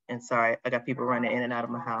focus, and sorry, I got people running in and out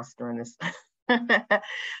of my house during this,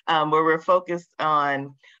 where we're focused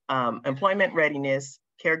on employment readiness,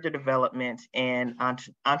 character development, and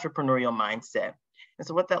entrepreneurial mindset. And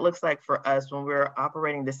so what that looks like for us when we're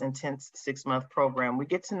operating this intense 6-month program, we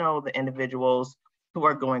get to know the individuals who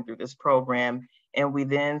are going through this program, and we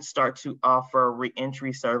then start to offer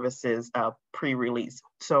reentry services pre-release.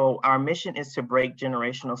 So our mission is to break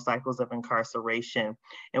generational cycles of incarceration.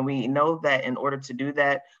 And we know that in order to do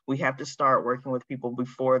that, we have to start working with people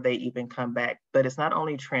before they even come back. But it's not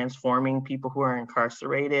only transforming people who are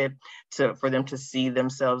incarcerated for them to see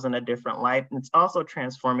themselves in a different light, it's also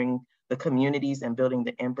transforming the communities and building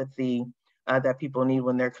the empathy that people need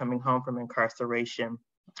when they're coming home from incarceration.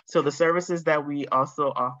 So the services that we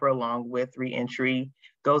also offer along with reentry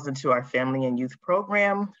goes into our family and youth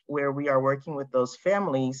program, where we are working with those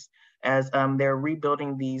families as they're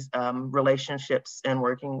rebuilding these relationships and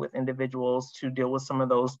working with individuals to deal with some of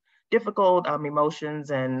those difficult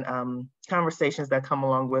emotions and conversations that come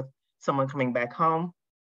along with someone coming back home.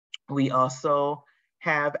 We also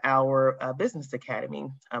have our business academy.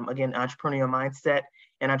 Again, entrepreneurial mindset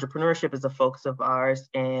and entrepreneurship is a focus of ours,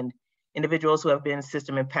 and individuals who have been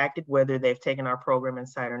system impacted, whether they've taken our program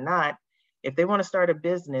inside or not, if they want to start a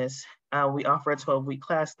business, we offer a 12-week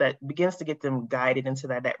class that begins to get them guided into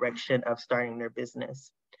that direction of starting their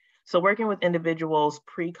business. So working with individuals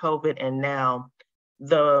pre-COVID and now,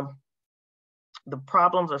 the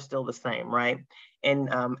problems are still the same, right? And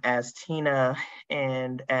as Tina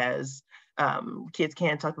and as Kids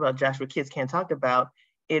Can talk about, Joshua Kids Can talk about,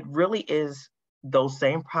 it really is those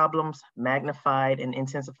same problems magnified and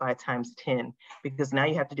intensified times 10, because now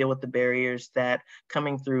you have to deal with the barriers that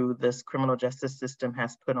coming through this criminal justice system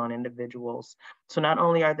has put on individuals. So not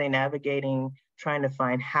only are they navigating trying to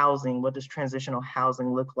find housing. What does transitional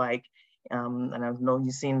housing look like? And I know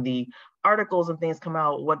you've seen the articles and things come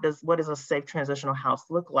out. What does a safe transitional house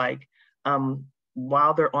look like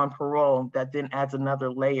while they're on parole? That then adds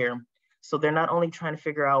another layer. So they're not only trying to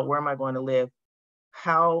figure out where am I going to live,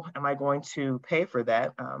 how am I going to pay for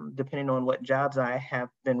that? Depending on what jobs I have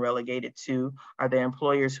been relegated to, are there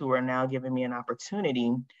employers who are now giving me an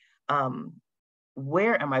opportunity?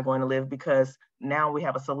 Where am I going to live? Because now we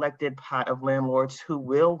have a selected pot of landlords who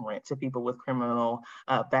will rent to people with criminal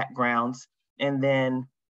backgrounds. And then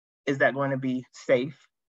is that going to be safe,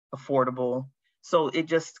 affordable? So it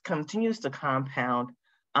just continues to compound.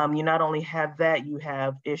 You not only have that, you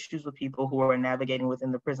have issues with people who are navigating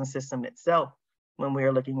within the prison system itself when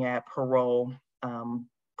we're looking at parole,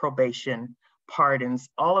 probation, pardons.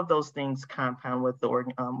 All of those things compound with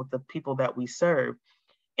the people that we serve.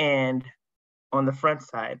 And on the front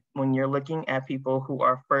side, when you're looking at people who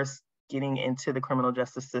are first getting into the criminal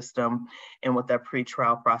justice system and what that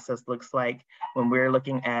pretrial process looks like, when we're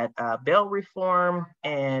looking at bail reform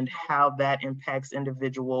and how that impacts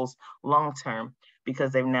individuals long-term,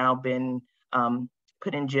 because they've now been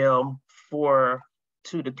put in jail for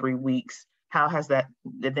 2 to 3 weeks. How has that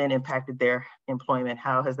then impacted their employment?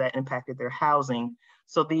 How has that impacted their housing?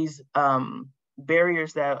 So these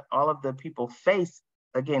barriers that all of the people face,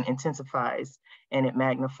 again, intensifies and it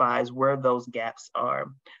magnifies where those gaps are.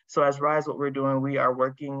 So as RISE, what we're doing, we are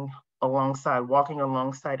walking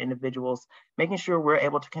alongside individuals, making sure we're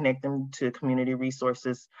able to connect them to community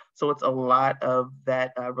resources. So it's a lot of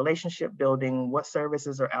that relationship building, what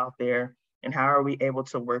services are out there, and how are we able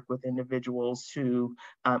to work with individuals to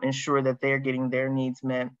ensure that they're getting their needs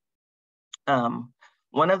met.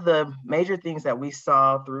 One of the major things that we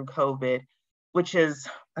saw through COVID, which has,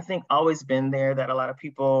 I think, always been there, that a lot of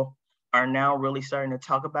people are now really starting to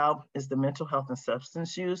talk about, is the mental health and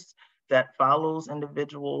substance use that follows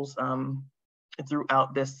individuals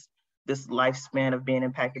throughout this lifespan of being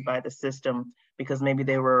impacted by the system, because maybe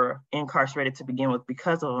they were incarcerated to begin with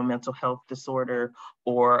because of a mental health disorder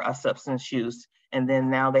or a substance use. And then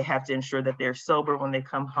now they have to ensure that they're sober when they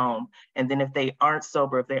come home. And then if they aren't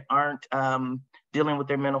sober, if they aren't dealing with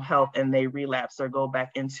their mental health and they relapse or go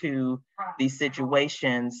back into these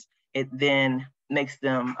situations, it then makes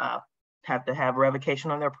them have to have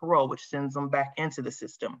revocation on their parole, which sends them back into the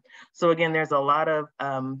system. So again, there's a lot of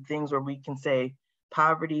things where we can say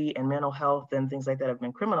poverty and mental health and things like that have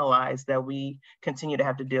been criminalized that we continue to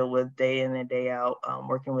have to deal with day in and day out,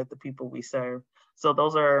 working with the people we serve. So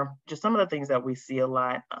those are just some of the things that we see a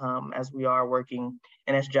lot as we are working.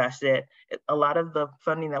 And as Josh said, a lot of the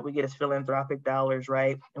funding that we get is philanthropic dollars,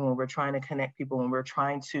 right? And when we're trying to connect people, when we're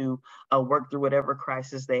trying to work through whatever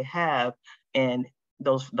crisis they have, and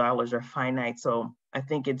those dollars are finite. So I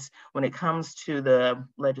think it's when it comes to the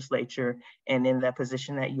legislature and in that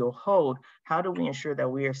position that you'll hold, how do we ensure that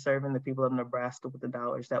we are serving the people of Nebraska with the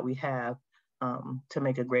dollars that we have to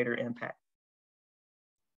make a greater impact?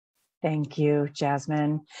 Thank you,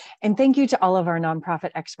 Jasmine. And thank you to all of our nonprofit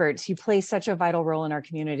experts. You play such a vital role in our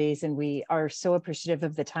communities, and we are so appreciative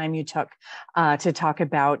of the time you took to talk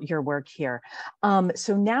about your work here.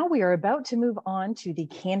 So now we are about to move on to the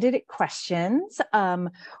candidate questions.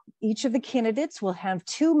 Each of the candidates will have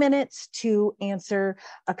 2 minutes to answer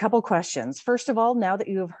a couple questions. First of all, now that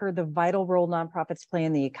you have heard the vital role nonprofits play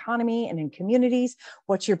in the economy and in communities,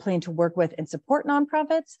 what's your plan to work with and support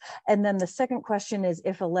nonprofits? And then the second question is,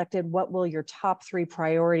 if elected, what will your top 3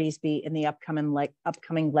 priorities be in the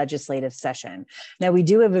upcoming legislative session? Now, we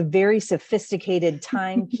do have a very sophisticated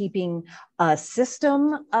timekeeping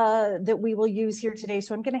system that we will use here today.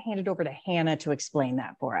 So I'm going to hand it over to Hannah to explain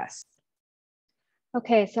that for us.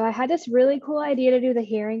 Okay, so I had this really cool idea to do the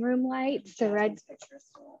hearing room lights. So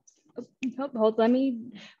hold, let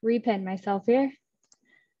me repin myself here.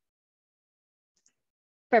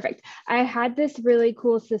 Perfect. I had this really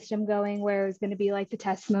cool system going where it was going to be like the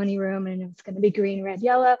testimony room and it was going to be green, red,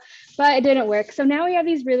 yellow, but it didn't work. So now we have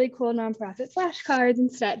these really cool nonprofit flashcards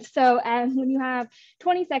instead. So when you have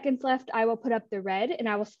 20 seconds left, I will put up the red and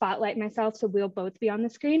I will spotlight myself so we'll both be on the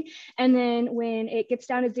screen. And then when it gets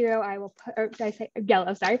down to 0, I will put, or did I say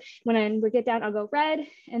yellow, sorry. When we get down, I'll go red,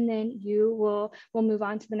 and then we'll move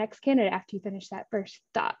on to the next candidate after you finish that first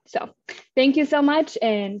thought. So thank you so much,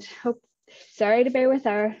 and sorry to bear with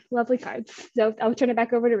our lovely cards. So I'll turn it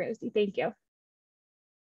back over to Rosie. Thank you.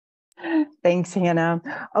 Thanks, Hannah.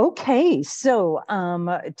 Okay, so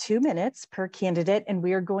 2 minutes per candidate, and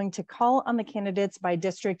we are going to call on the candidates by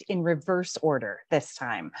district in reverse order this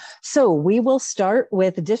time. So we will start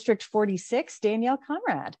with District 46, Danielle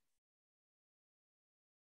Conrad.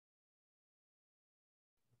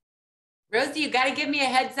 Rosie, you got to give me a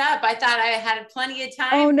heads up. I thought I had plenty of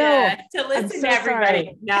time to listen to everybody.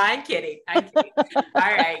 Sorry. No, I'm kidding. I'm kidding. All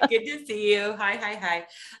right. Good to see you. Hi.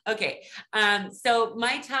 Okay. So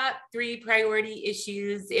my top 3 priority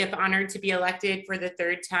issues, if honored to be elected for the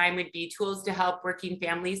 3rd time, would be tools to help working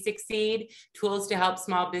families succeed, tools to help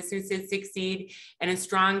small businesses succeed, and a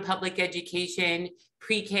strong public education,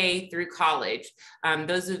 pre-K through college.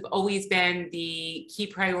 Those have always been the key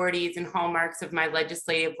priorities and hallmarks of my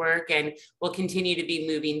legislative work and will continue to be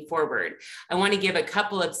moving forward. I want to give a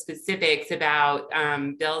couple of specifics about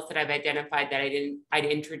bills that I've identified that I'd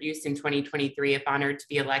introduce in 2023 if honored to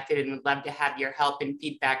be elected, and would love to have your help and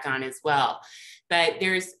feedback on as well. But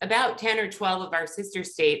there's about 10 or 12 of our sister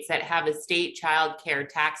states that have a state child care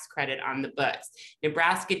tax credit on the books.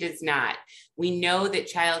 Nebraska does not. We know that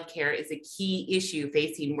child care is a key issue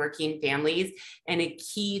facing working families and a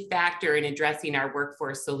key factor in addressing our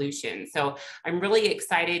workforce solution. So I'm really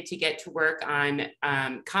excited to get to work on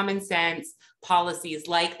common sense policies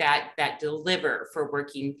like that that deliver for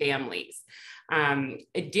working families.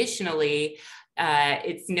 Additionally,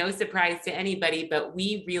 it's no surprise to anybody, but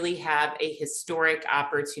we really have a historic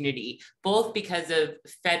opportunity, both because of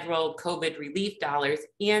federal COVID relief dollars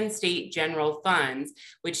and state general funds,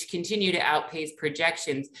 which continue to outpace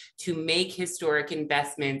projections, to make historic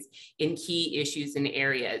investments in key issues and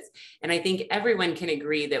areas. And I think everyone can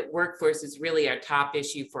agree that workforce is really our top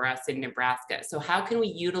issue for us in Nebraska. So how can we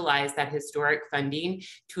utilize that historic funding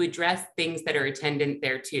to address things that are attendant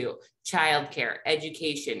there too? Childcare,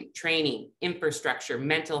 education, training, infrastructure,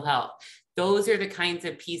 mental health. Those are the kinds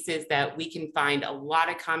of pieces that we can find a lot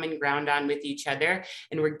of common ground on with each other.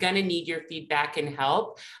 And we're going to need your feedback and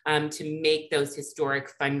help to make those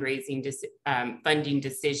historic fundraising funding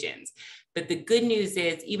decisions. But the good news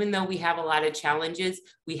is, even though we have a lot of challenges,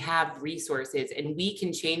 we have resources, and we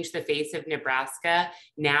can change the face of Nebraska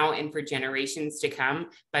now and for generations to come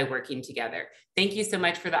by working together. Thank you so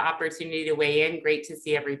much for the opportunity to weigh in. Great to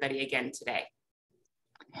see everybody again today.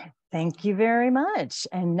 Thank you very much.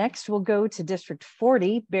 And next we'll go to District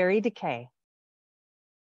 40, Barry DeKay.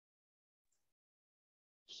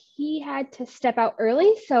 He had to step out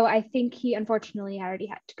early, so I think he unfortunately already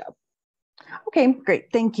had to go. Okay,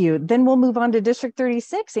 great. Thank you. Then we'll move on to District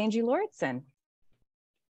 36, Angie Lauritsen.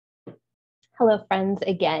 Hello, friends,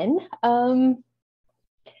 again.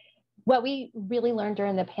 What we really learned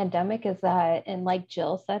during the pandemic is that, and like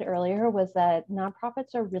Jill said earlier, was that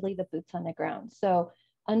nonprofits are really the boots on the ground. So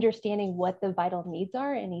understanding what the vital needs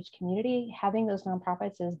are in each community, having those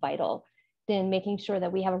nonprofits is vital. Then making sure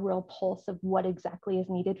that we have a real pulse of what exactly is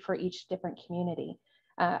needed for each different community.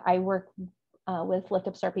 I work with Lift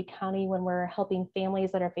Up Sarpy County when we're helping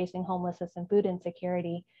families that are facing homelessness and food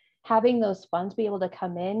insecurity. Having those funds be able to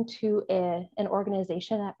come into an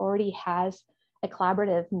organization that already has a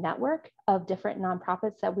collaborative network of different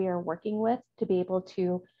nonprofits that we are working with to be able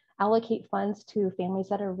to allocate funds to families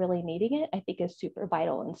that are really needing it, I think is super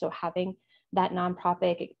vital. And so having that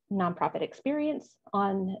nonprofit experience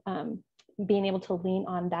on being able to lean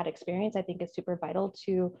on that experience, I think is super vital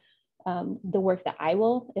to the work that I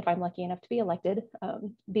will, if I'm lucky enough to be elected,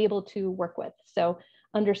 be able to work with. So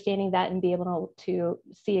understanding that and be able to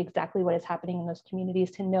see exactly what is happening in those communities,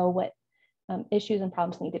 to know what issues and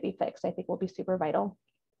problems need to be fixed, I think will be super vital.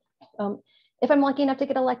 If I'm lucky enough to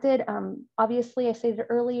get elected, obviously I stated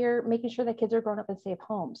earlier, making sure that kids are growing up in safe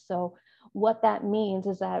homes. So what that means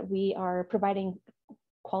is that we are providing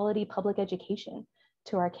quality public education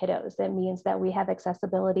to our kiddos. That means that we have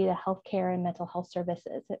accessibility to healthcare and mental health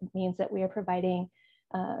services. It means that we are providing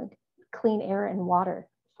clean air and water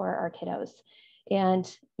for our kiddos.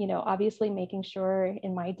 And, you know, obviously making sure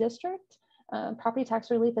in my district, property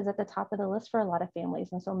tax relief is at the top of the list for a lot of families.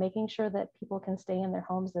 And so making sure that people can stay in their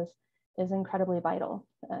homes is incredibly vital.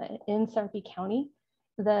 In Sarpy County,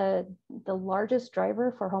 the largest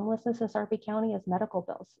driver for homelessness in Sarpy County is medical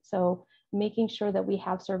bills. So making sure that we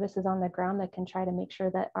have services on the ground that can try to make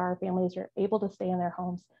sure that our families are able to stay in their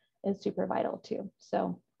homes is super vital too.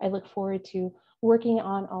 So I look forward to working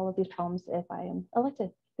on all of these problems if I am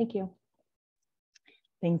elected. Thank you.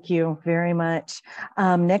 Thank you very much.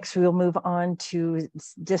 Next, we'll move on to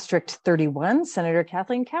District 31, Senator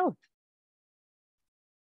Kathleen Kauth.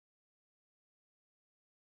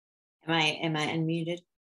 Am I unmuted?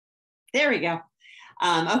 There we go.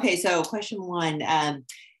 Okay, so question one.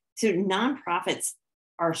 So nonprofits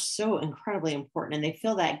are so incredibly important and they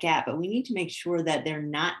fill that gap, but we need to make sure that they're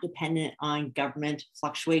not dependent on government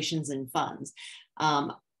fluctuations in funds.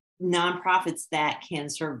 Nonprofits that can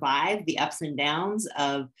survive the ups and downs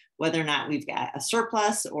of whether or not we've got a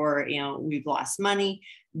surplus or, you know, we've lost money.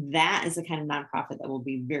 That is the kind of nonprofit that will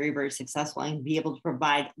be very, very successful and be able to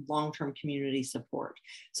provide long-term community support.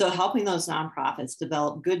 So helping those nonprofits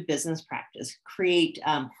develop good business practice, create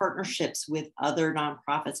partnerships with other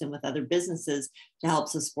nonprofits and with other businesses to help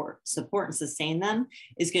support and sustain them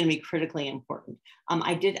is going to be critically important.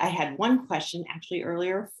 I had one question actually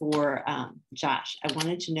earlier for Josh. I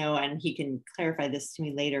wanted to know, and he can clarify this to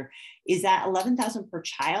me later, is that $11,000 per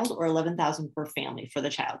child or $11,000 per family for the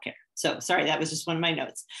childcare? So sorry, that was just one of my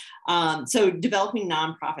notes. So developing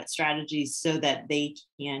nonprofit strategies so that they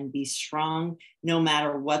can be strong no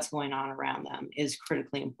matter what's going on around them is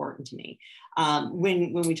critically important to me.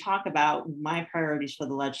 When we talk about my priorities for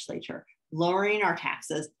the legislature, lowering our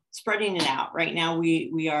taxes, spreading it out. Right now,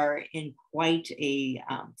 we are in quite a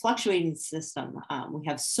fluctuating system. We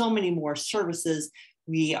have so many more services.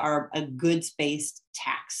 We are a goods-based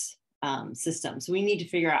tax system. So we need to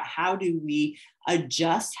figure out how do we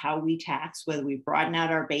adjust how we tax, whether we broaden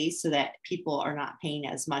out our base so that people are not paying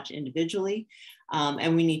as much individually.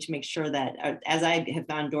 And we need to make sure that as I have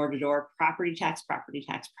gone door to door, property tax.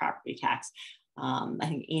 I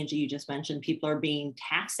think Angie, you just mentioned people are being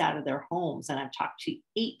taxed out of their homes. And I've talked to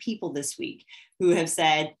 8 people this week who have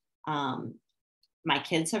said, my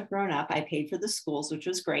kids have grown up. I paid for the schools, which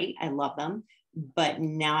was great. I love them. But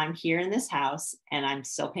now I'm here in this house and I'm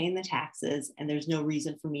still paying the taxes and there's no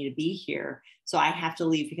reason for me to be here. So I have to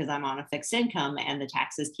leave because I'm on a fixed income and the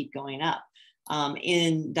taxes keep going up.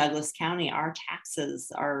 In Douglas County, our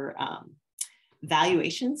taxes, our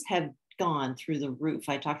valuations have gone through the roof.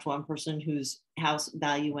 I talked to one person whose house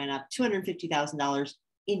value went up $250,000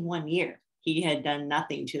 in 1 year. He had done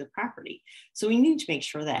nothing to the property. So we need to make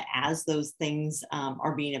sure that as those things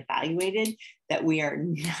are being evaluated, that we are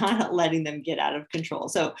not letting them get out of control.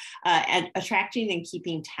 So attracting and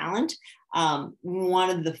keeping talent, one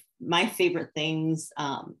of my favorite things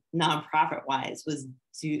nonprofit wise was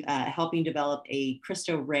to helping develop a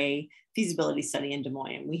Cristo Rey feasibility study in Des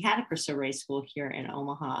Moines. We had a Cristo Rey school here in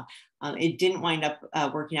Omaha. It didn't wind up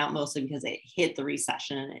working out mostly because it hit the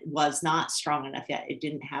recession and it was not strong enough yet. It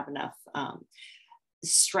didn't have enough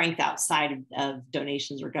strength outside of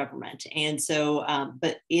donations or government. And so,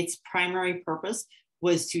 but its primary purpose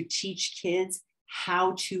was to teach kids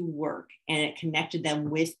how to work, and it connected them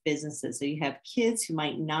with businesses. So you have kids who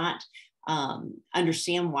might not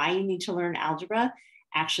understand why you need to learn algebra,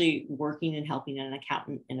 actually working and helping an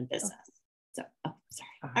accountant in a business. So,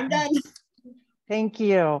 sorry, I'm done. Thank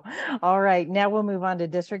you. All right, now we'll move on to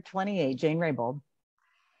District 28, Jane Raybould.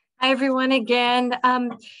 Hi, everyone again.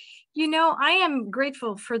 You know, I am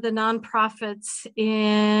grateful for the nonprofits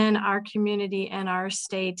in our community and our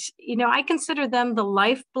state. You know, I consider them the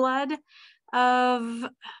lifeblood of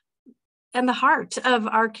and the heart of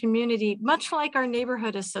our community, much like our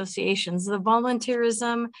neighborhood associations. The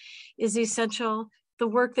volunteerism is essential. The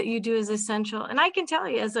work that you do is essential. And I can tell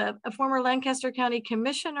you, as a former Lancaster County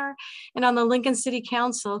Commissioner and on the Lincoln City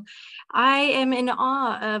Council, I am in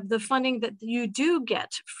awe of the funding that you do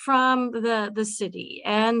get from the city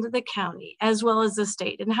and the county, as well as the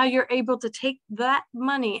state, and how you're able to take that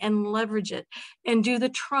money and leverage it and do the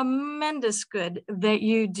tremendous good that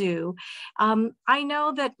you do. I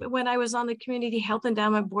know that when I was on the Community Health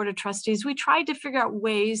Endowment Board of Trustees, we tried to figure out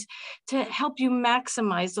ways to help you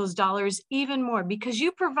maximize those dollars even more, because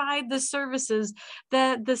you provide the services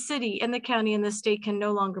that the city and the county and the state can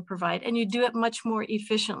no longer provide, and you do it much more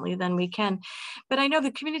efficiently than we can. But I know the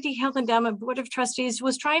Community Health Endowment Board of Trustees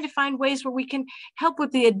was trying to find ways where we can help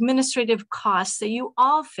with the administrative costs that you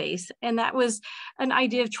all face, and that was an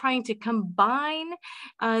idea of trying to combine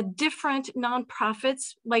different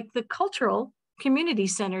nonprofits like the cultural community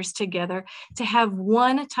centers together to have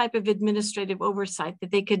one type of administrative oversight that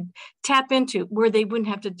they could tap into where they wouldn't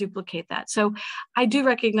have to duplicate that. So I do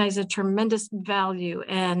recognize a tremendous value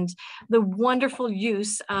and the wonderful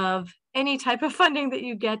use of any type of funding that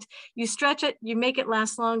you get. You stretch it, you make it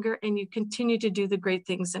last longer, and you continue to do the great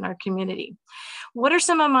things in our community. What are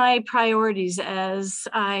some of my priorities as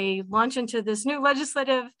I launch into this new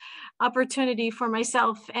legislative opportunity for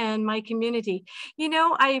myself and my community? You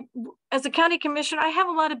know, as a county commissioner, I have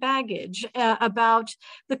a lot of baggage about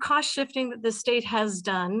the cost shifting that the state has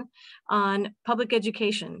done on public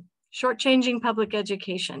education. shortchanging public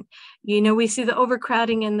education. You know, we see the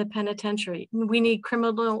overcrowding in the penitentiary. We need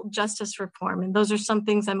criminal justice reform. And those are some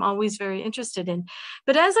things I'm always very interested in.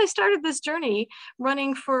 But as I started this journey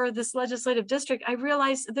running for this legislative district, I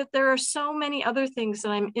realized that there are so many other things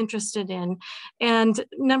that I'm interested in. And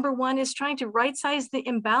number one is trying to right size the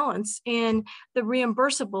imbalance in the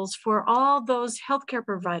reimbursables for all those healthcare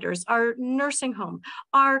providers, our nursing home,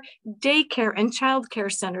 our daycare and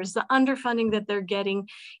childcare centers, the underfunding that they're getting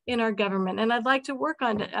in our government. And I'd like to work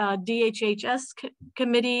on DHHS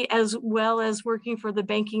committee as well as working for the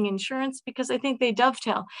banking insurance, because I think they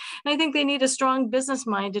dovetail. And I think they need a strong business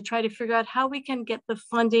mind to try to figure out how we can get the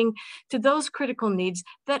funding to those critical needs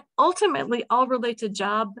that ultimately all relate to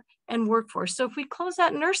job and workforce. So if we close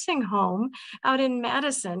that nursing home out in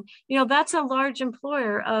Madison, you know, that's a large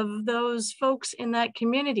employer of those folks in that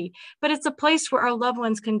community, but it's a place where our loved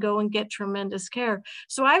ones can go and get tremendous care.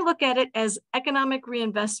 So I look at it as economic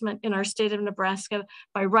reinvestment in our state of Nebraska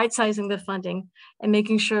by right-sizing the funding and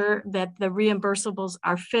making sure that the reimbursables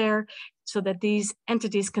are fair so that these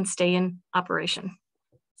entities can stay in operation.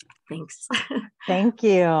 Thanks. Thank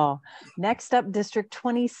you. Next up, District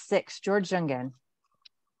 26, George Dungan.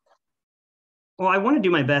 Well, I want to do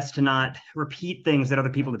my best to not repeat things that other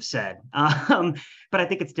people have said, but I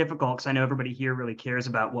think it's difficult because I know everybody here really cares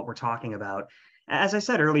about what we're talking about. As I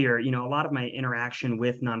said earlier, you know, a lot of my interaction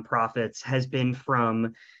with nonprofits has been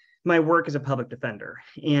from my work as a public defender,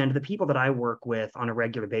 and the people that I work with on a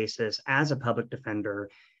regular basis as a public defender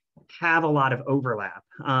have a lot of overlap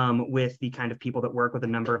with the kind of people that work with a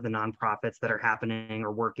number of the nonprofits that are happening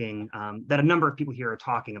or working that a number of people here are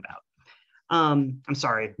talking about. I'm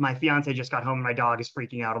sorry, my fiance just got home and my dog is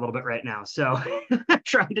freaking out a little bit right now. So I'm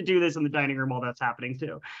trying to do this in the dining room while that's happening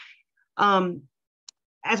too.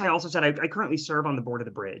 As I also said, I currently serve on the board of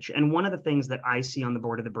the Bridge. And one of the things that I see on the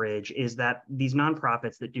board of the Bridge is that these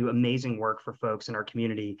nonprofits that do amazing work for folks in our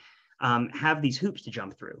community have these hoops to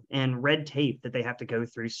jump through and red tape that they have to go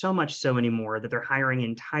through, so much so anymore that they're hiring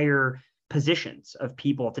entire positions of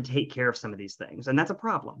people to take care of some of these things. And that's a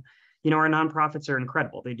problem. You know, our nonprofits are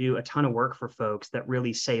incredible. They do a ton of work for folks that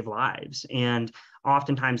really save lives. And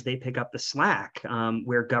oftentimes they pick up the slack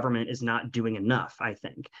where government is not doing enough, I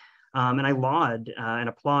think. And I laud and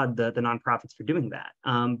applaud the nonprofits for doing that.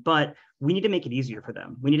 But we need to make it easier for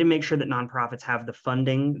them. We need to make sure that nonprofits have the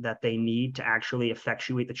funding that they need to actually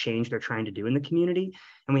effectuate the change they're trying to do in the community.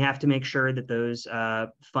 And we have to make sure that those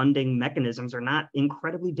funding mechanisms are not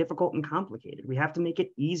incredibly difficult and complicated. We have to make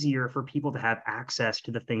it easier for people to have access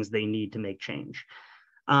to the things they need to make change.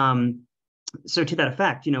 So to that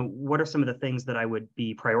effect, you know, what are some of the things that I would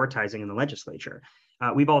be prioritizing in the legislature?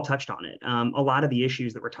 We've all touched on it. A lot of the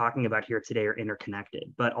issues that we're talking about here today are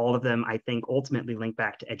interconnected, but all of them, I think, ultimately link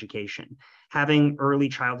back to education. Having early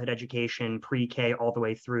childhood education, pre-K, all the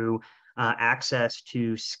way through access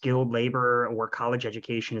to skilled labor or college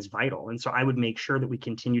education is vital. And so I would make sure that we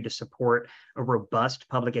continue to support a robust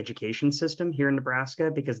public education system here in Nebraska,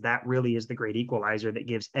 because that really is the great equalizer that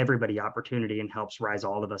gives everybody opportunity and helps rise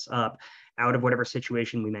all of us up out of whatever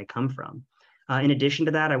situation we may come from. In addition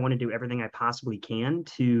to that, I want to do everything I possibly can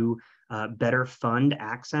to better fund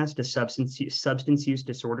access to substance use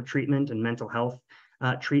disorder treatment and mental health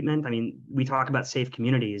treatment. I mean, we talk about safe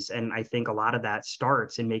communities, and I think a lot of that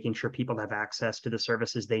starts in making sure people have access to the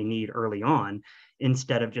services they need early on,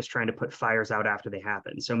 instead of just trying to put fires out after they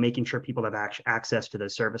happen. So making sure people have access to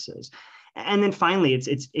those services. And then finally,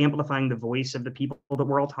 it's amplifying the voice of the people that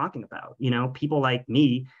we're all talking about. You know, people like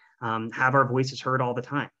me have our voices heard all the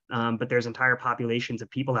time. But there's entire populations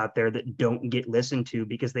of people out there that don't get listened to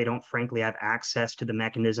because they don't frankly have access to the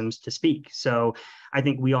mechanisms to speak. So I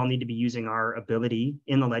think we all need to be using our ability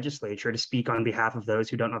in the legislature to speak on behalf of those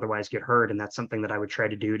who don't otherwise get heard. And that's something that I would try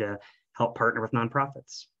to do to help partner with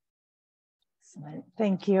nonprofits. Excellent.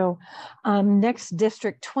 Thank you. Next,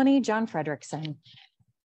 District 20, John Frederickson.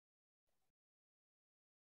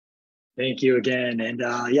 Thank you again. And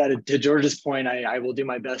yeah, to George's point, I will do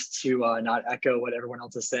my best to not echo what everyone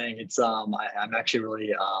else is saying. It's I'm actually really,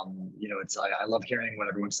 you know, I love hearing what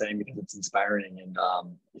everyone's saying because it's inspiring. And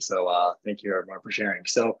so thank you everyone for sharing.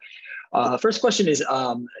 So first question is,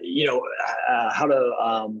 you know, how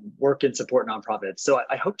to work and support nonprofits. So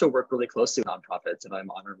I hope to work really closely with nonprofits if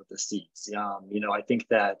I'm honored with the seats. You know, I think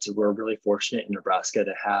that we're really fortunate in Nebraska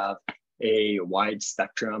to have a wide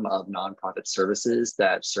spectrum of nonprofit services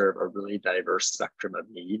that serve a really diverse spectrum of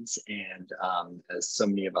needs. And as so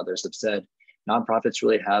many of others have said, nonprofits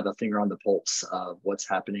really have a finger on the pulse of what's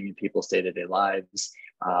happening in people's day-to-day lives,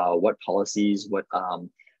 what policies, what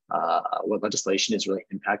what legislation is really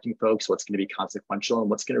impacting folks, what's going to be consequential, and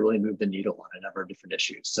what's going to really move the needle on a number of different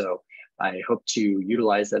issues. So I hope to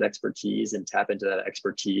utilize that expertise and tap into that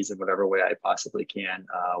expertise in whatever way I possibly can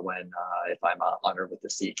if I'm honored with the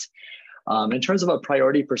seat. In terms of a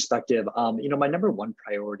priority perspective, my number one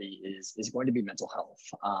priority is going to be mental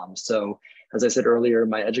health. So as I said earlier,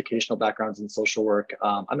 my educational background is in social work.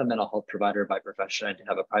 I'm a mental health provider by profession. I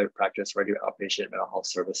have a private practice where I do outpatient mental health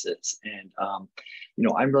services. And,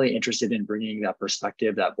 I'm really interested in bringing that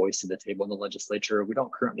perspective, that voice to the table in the legislature. We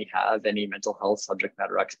don't currently have any mental health subject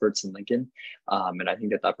matter experts in Lincoln. And I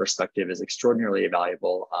think that perspective is extraordinarily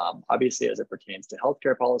valuable, obviously as it pertains to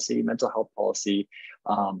healthcare policy, mental health policy,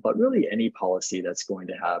 but really any policy that's going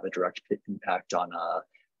to have a direct impact on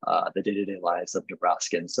the day-to-day lives of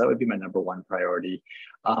Nebraskans. So that would be my number one priority.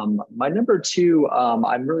 My number two,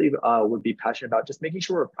 I'm really would be passionate about just making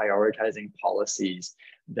sure we're prioritizing policies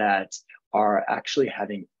that are actually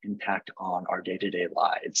having impact on our day-to-day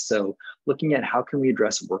lives. So looking at how can we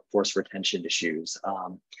address workforce retention issues.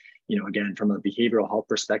 Again, from a behavioral health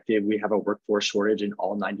perspective, we have a workforce shortage in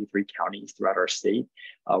all 93 counties throughout our state.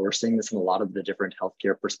 We're seeing this in a lot of the different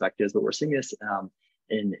healthcare perspectives, but we're seeing this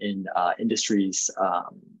in industries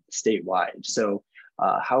statewide. So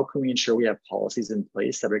how can we ensure we have policies in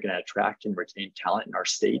place that are going to attract and retain talent in our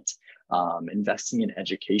state, investing in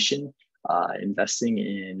education, investing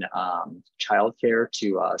in childcare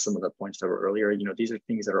to some of the points that were earlier. These are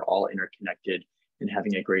things that are all interconnected and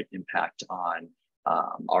having a great impact on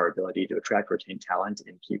our ability to attract, retain talent,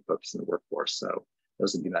 and keep folks in the workforce. So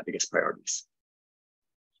those would be my biggest priorities.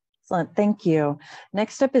 Excellent, thank you.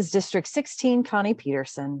 Next up is District 16, Connie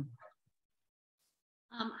Peterson.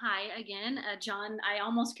 Hi again, John. I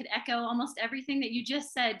almost could echo almost everything that you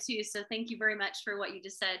just said too. So thank you very much for what you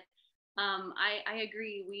just said. I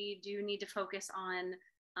agree. We do need to focus on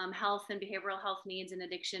health and behavioral health needs and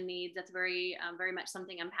addiction needs. That's very much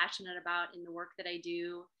something I'm passionate about in the work that I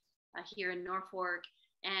do here in Norfolk.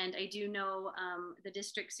 And I do know the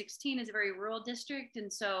District 16 is a very rural district.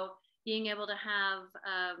 And so being able to have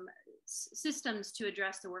systems to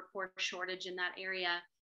address the workforce shortage in that area.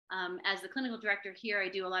 As the clinical director here, I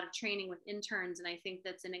do a lot of training with interns, and I think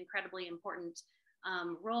that's an incredibly important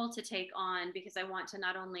role to take on, because I want to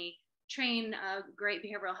not only train great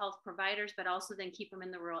behavioral health providers, but also then keep them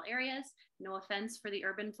in the rural areas. No offense for the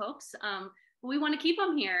urban folks, but we want to keep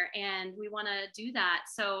them here, and we want to do that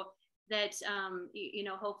so that,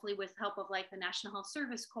 hopefully with help of like the National Health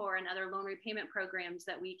Service Corps and other loan repayment programs,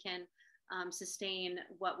 that we can sustain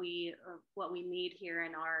what we need here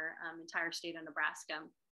in our entire state of Nebraska.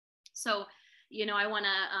 So, I want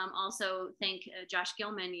to also thank Josh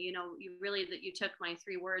Gilman. You took my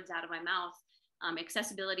three words out of my mouth.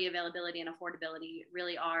 Accessibility, availability, and affordability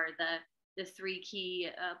really are the three key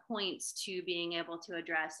points to being able to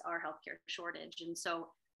address our healthcare shortage. And so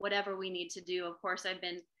whatever we need to do, of course,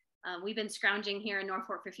 we've been scrounging here in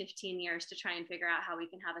Norfolk for 15 years to try and figure out how we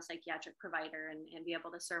can have a psychiatric provider and be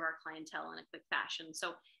able to serve our clientele in a quick fashion.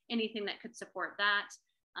 So anything that could support that.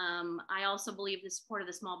 I also believe the support of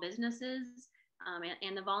the small businesses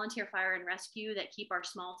and the volunteer fire and rescue that keep our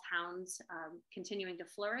small towns continuing to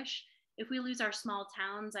flourish. If we lose our small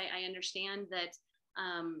towns, I understand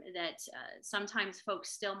that sometimes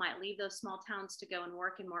folks still might leave those small towns to go and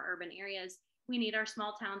work in more urban areas. We need our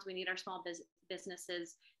small towns, we need our small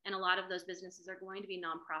businesses, and a lot of those businesses are going to be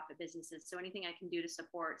nonprofit businesses. So anything I can do to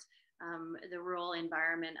support the rural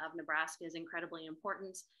environment of Nebraska is incredibly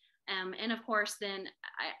important. And of course, then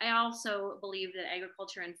I also believe that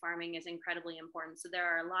agriculture and farming is incredibly important. So there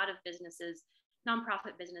are a lot of businesses,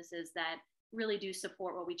 nonprofit businesses, that really do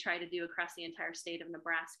support what we try to do across the entire state of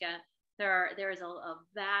Nebraska. There is a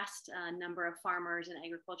vast number of farmers and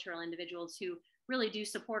agricultural individuals who really do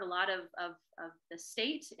support a lot of the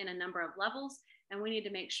state in a number of levels, and we need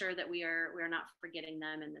to make sure that we are not forgetting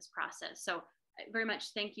them in this process. So I very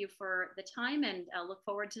much thank you for the time, and I'll look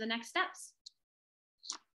forward to the next steps.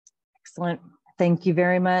 Excellent. Thank you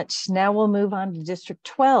very much. Now we'll move on to District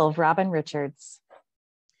 12, Robin Richards.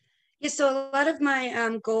 Yeah, so a lot of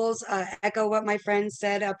my goals echo what my friends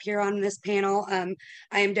said up here on this panel.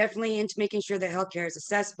 I am definitely into making sure that healthcare is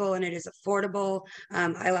accessible and it is affordable.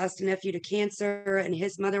 I lost a nephew to cancer, and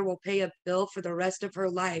his mother will pay a bill for the rest of her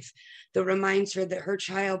life that reminds her that her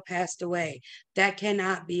child passed away. That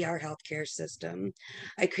cannot be our healthcare system.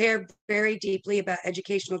 I care very deeply about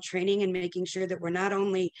educational training and making sure that we're not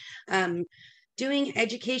only doing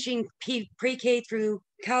education pre-K through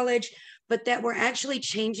college, but that we're actually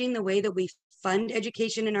changing the way that we fund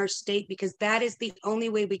education in our state, because that is the only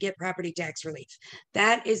way we get property tax relief.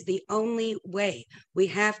 That is the only way. We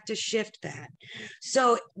have to shift that.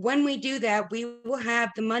 So when we do that, we will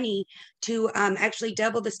have the money to actually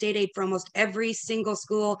double the state aid for almost every single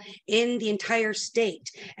school in the entire state.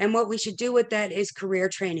 And what we should do with that is career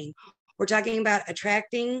training. We're talking about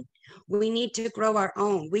attracting. We need to grow our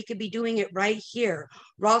own. We could be doing it right here.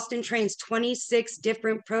 Ralston trains 26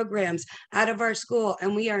 different programs out of our school,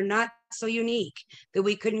 and we are not so unique that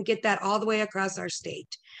we couldn't get that all the way across our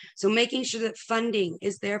state. So making sure that funding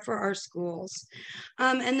is there for our schools.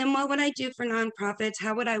 And then what would I do for nonprofits?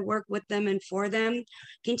 How would I work with them and for them?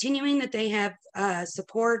 Continuing that they have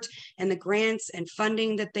support and the grants and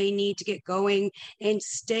funding that they need to get going and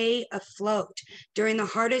stay afloat. During the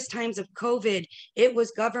hardest times of COVID, it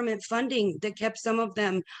was government funding that kept some of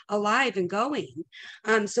them alive and going.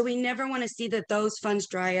 So we never want to see that those funds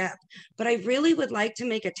dry up. But I really would like to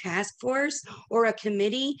make a task force or a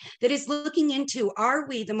committee that is looking into, are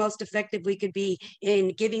we the most effective we could be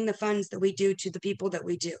in giving the funds that we do to the people that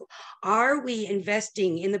we do? Are we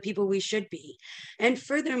investing in the people we should be? And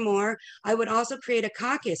furthermore, I would also create a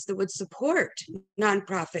caucus that would support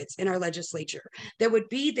nonprofits in our legislature, that would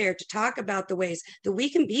be there to talk about the ways that we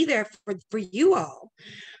can be there for you all.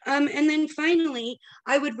 And then finally,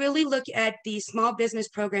 I would really look at the small business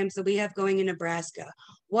programs that we have going in Nebraska.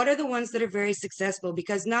 What are the ones that are very successful?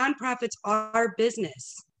 Because nonprofits are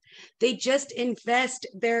business. They just invest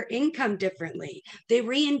their income differently. They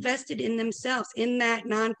reinvested in themselves in that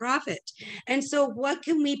nonprofit. And so what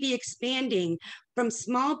can we be expanding from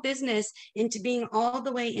small business into being all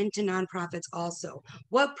the way into nonprofits also?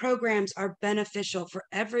 What programs are beneficial for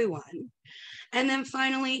everyone? And then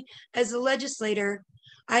finally, as a legislator,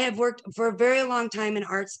 I have worked for a very long time in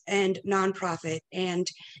arts and nonprofit and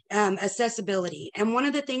accessibility. And one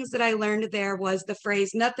of the things that I learned there was the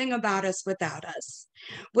phrase, nothing about us without us,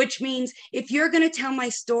 which means if you're going to tell my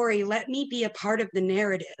story, let me be a part of the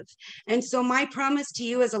narrative. And so my promise to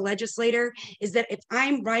you as a legislator is that if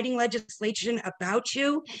I'm writing legislation about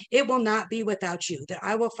you, it will not be without you, that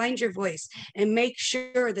I will find your voice and make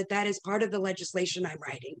sure that that is part of the legislation I'm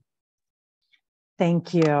writing.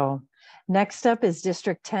 Thank you. Next up is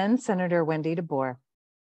District 10, Senator Wendy DeBoer.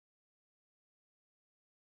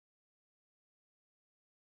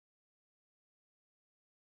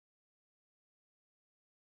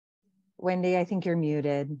 Wendy, I think you're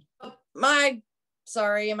muted.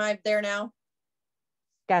 Sorry, am I there now?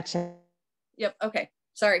 Gotcha. Yep, okay,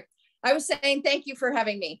 sorry. I was saying thank you for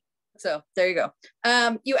having me. So there you go.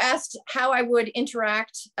 You asked how I would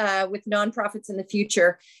interact with nonprofits in the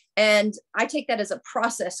future. And I take that as a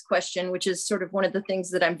process question, which is sort of one of the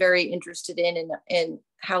things that I'm very interested in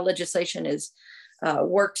how legislation is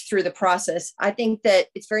worked through the process. I think that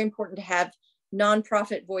it's very important to have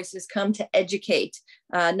nonprofit voices come to educate.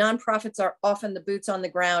 Nonprofits are often the boots on the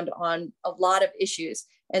ground on a lot of issues.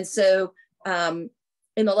 And so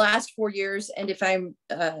in the last 4 years, and if I'm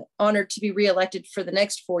honored to be reelected for the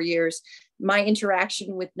next 4 years, my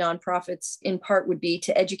interaction with nonprofits in part would be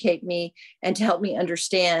to educate me and to help me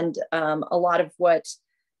understand a lot of what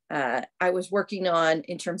I was working on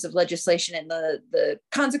in terms of legislation and the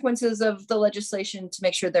consequences of the legislation, to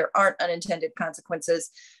make sure there aren't unintended consequences.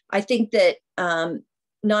 I think that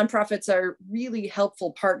nonprofits are really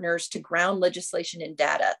helpful partners to ground legislation in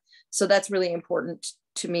data. So that's really important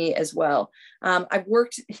to me as well. I've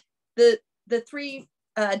worked the three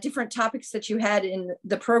different topics that you had in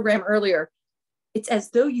the program earlier. It's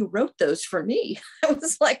as though you wrote those for me. I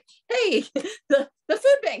was like, hey, the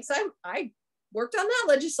food banks, I worked on that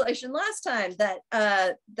legislation last time,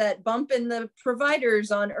 that bump in the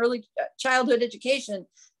providers on early childhood education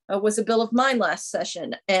was a bill of mine last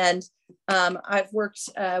session. And I've worked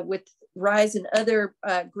with RISE and other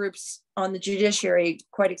groups on the judiciary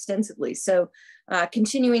quite extensively. So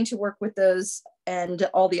continuing to work with those and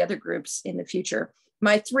all the other groups in the future.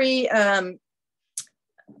 My three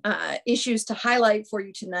issues to highlight for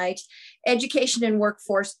you tonight: education and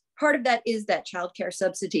workforce. Part of that is that childcare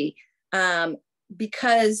subsidy,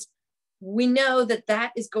 because we know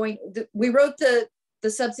that is going, we wrote the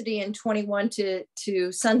subsidy in 21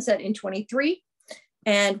 to sunset in 23.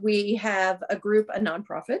 And we have a group, a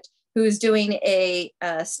nonprofit, who is doing a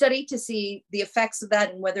study to see the effects of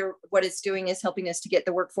that and whether what it's doing is helping us to get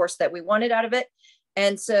the workforce that we wanted out of it.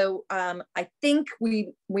 And so I think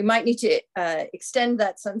we might need to extend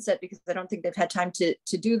that sunset, because I don't think they've had time to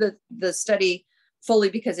do the study fully,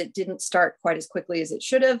 because it didn't start quite as quickly as it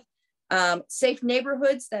should have. Safe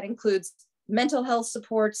neighborhoods, that includes mental health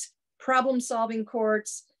supports, problem-solving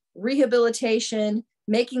courts, rehabilitation,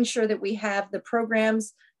 making sure that we have the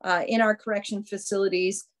programs in our correction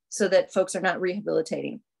facilities so that folks are not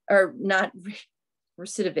rehabilitating or not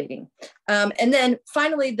recidivating. And then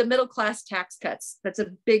finally, the middle class tax cuts. That's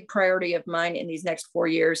a big priority of mine in these next 4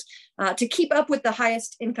 years, to keep up with the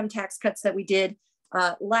highest income tax cuts that we did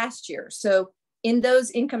last year. So in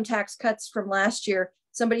those income tax cuts from last year,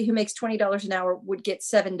 somebody who makes $20 an hour would get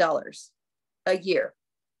 $7 a year.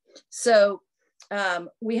 So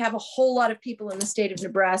we have a whole lot of people in the state of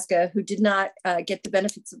Nebraska who did not get the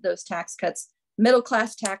benefits of those tax cuts, middle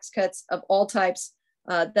class tax cuts of all types.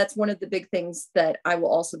 That's one of the big things that I will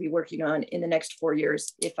also be working on in the next 4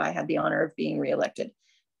 years if I have the honor of being reelected.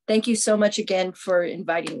 Thank you so much again for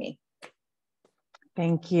inviting me.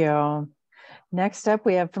 Thank you. Next up,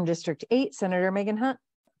 we have from District 8, Senator Megan Hunt.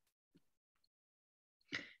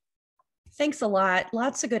 Thanks a lot.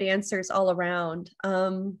 Lots of good answers all around.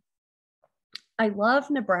 I love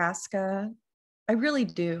Nebraska. I really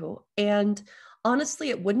do. And honestly,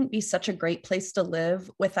 it wouldn't be such a great place to live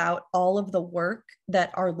without all of the work that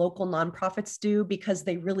our local nonprofits do, because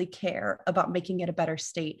they really care about making it a better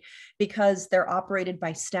state, because they're operated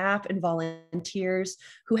by staff and volunteers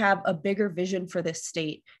who have a bigger vision for this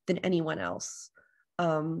state than anyone else.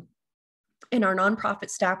 And our nonprofit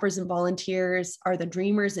staffers and volunteers are the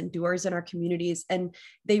dreamers and doers in our communities, and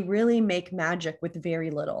they really make magic with very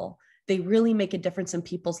little. They really make a difference in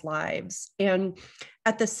people's lives. And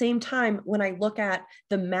at the same time, when I look at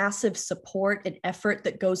the massive support and effort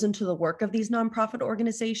that goes into the work of these nonprofit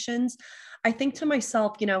organizations, I think to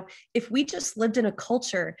myself, you know, if we just lived in a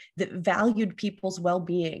culture that valued people's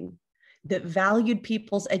well-being, that valued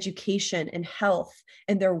people's education and health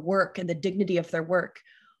and their work and the dignity of their work,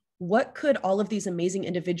 what could all of these amazing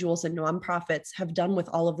individuals and nonprofits have done with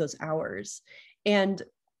all of those hours? And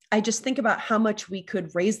I just think about how much we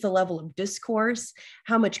could raise the level of discourse,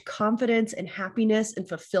 how much confidence and happiness and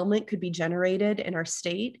fulfillment could be generated in our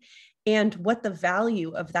state, and what the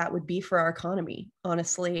value of that would be for our economy,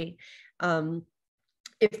 honestly.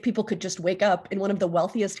 If people could just wake up in one of the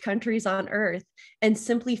wealthiest countries on earth and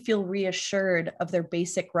simply feel reassured of their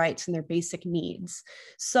basic rights and their basic needs.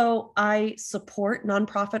 So I support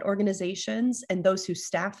nonprofit organizations and those who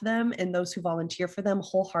staff them and those who volunteer for them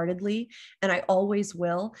wholeheartedly, and I always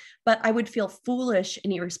will. But I would feel foolish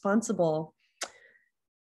and irresponsible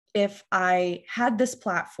if I had this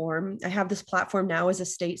platform. I have this platform now as a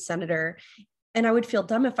state senator, and I would feel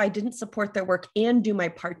dumb if I didn't support their work and do my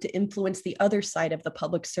part to influence the other side of the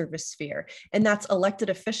public service sphere. And that's elected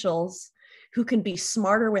officials who can be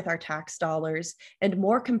smarter with our tax dollars and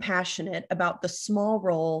more compassionate about the small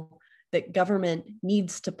role that government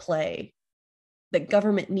needs to play,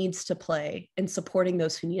 in supporting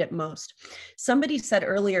those who need it most. Somebody said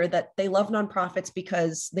earlier that they love nonprofits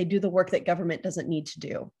because they do the work that government doesn't need to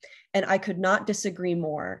do. And I could not disagree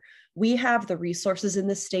more. We have the resources in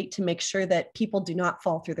this state to make sure that people do not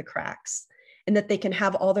fall through the cracks, and that they can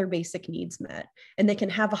have all their basic needs met, and they can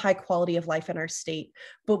have a high quality of life in our state.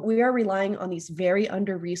 But we are relying on these very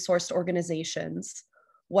under-resourced organizations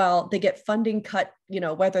while they get funding cut, you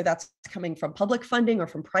know, whether that's coming from public funding or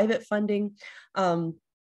from private funding.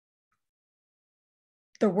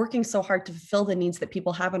 They're working so hard to fulfill the needs that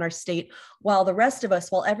people have in our state, while the rest of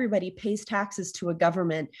us, while everybody pays taxes to a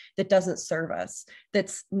government that doesn't serve us,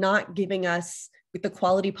 that's not giving us the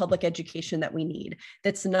quality public education that we need,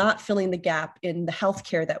 that's not filling the gap in the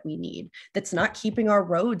healthcare that we need, that's not keeping our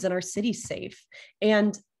roads and our cities safe.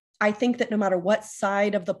 And I think that no matter what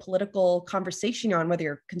side of the political conversation you're on, whether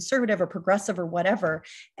you're conservative or progressive or whatever,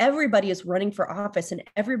 everybody is running for office and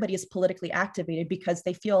everybody is politically activated because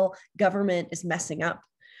they feel government is messing up,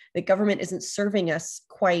 that government isn't serving us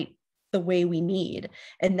quite the way we need.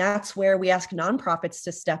 And that's where we ask nonprofits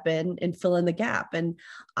to step in and fill in the gap. And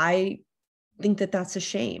I think that that's a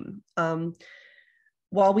shame.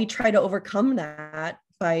 While we try to overcome that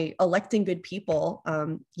by electing good people,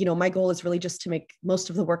 you know, my goal is really just to make most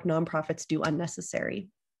of the work nonprofits do unnecessary.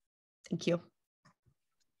 Thank you.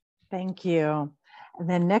 Thank you. And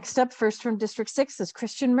then next up, first from District 6 is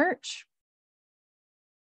Christian Murch.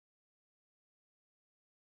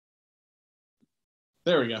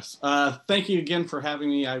 There we go. Thank you again for having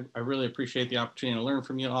me. I really appreciate the opportunity to learn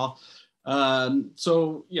from you all.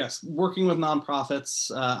 So yes, working with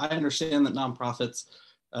nonprofits, I understand that nonprofits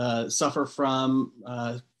suffer from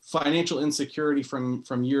financial insecurity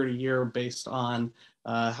from year to year based on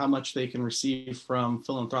how much they can receive from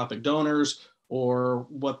philanthropic donors or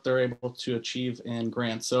what they're able to achieve in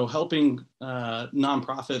grants. So helping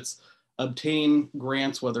nonprofits obtain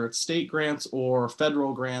grants, whether it's state grants or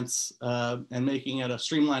federal grants, and making it a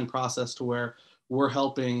streamlined process to where we're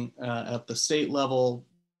helping at the state level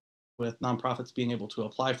with nonprofits being able to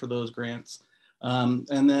apply for those grants,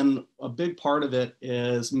 And then a big part of it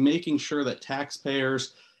is making sure that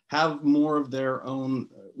taxpayers have more of their own,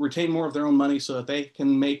 retain more of their own money so that they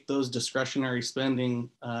can make those discretionary spending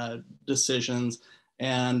decisions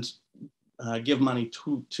and give money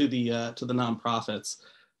to the nonprofits.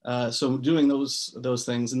 So doing those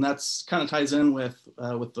things, and that's kind of ties in with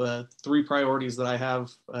the 3 priorities that I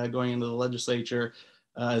have going into the legislature.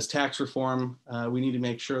 Is tax reform. We need to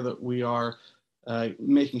make sure that we are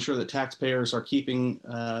making sure that taxpayers are keeping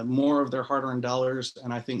more of their hard-earned dollars,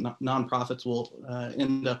 and I think nonprofits will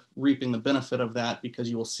end up reaping the benefit of that, because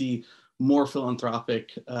you will see more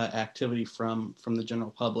philanthropic activity from the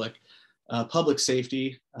general public. Public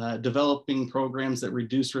safety, developing programs that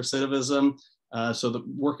reduce recidivism. So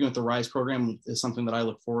working with the RISE program is something that I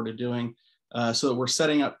look forward to doing, so that we're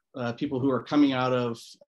setting up people who are coming out of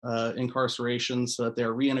incarceration so that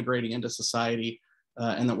they're reintegrating into society,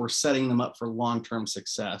 and that we're setting them up for long-term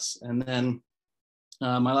success. And then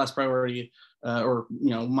my last priority,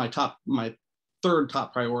 my third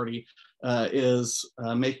top priority is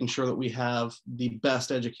making sure that we have the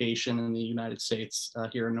best education in the United States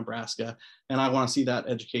here in Nebraska. And I want to see that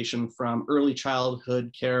education from early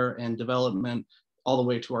childhood care and development all the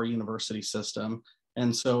way to our university system.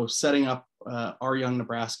 And so setting up our young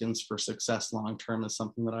Nebraskans for success long-term is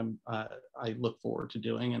something that I look forward to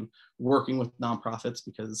doing, and working with nonprofits,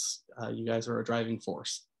 because you guys are a driving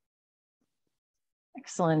force.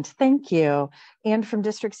 Excellent, thank you. And from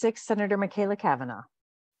District 6, Senator Michaela Cavanaugh.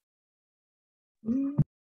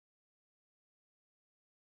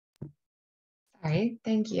 All right,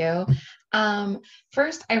 thank you.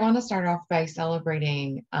 First, I want to start off by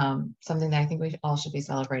celebrating something that I think we all should be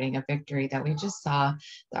celebrating, a victory that we just saw.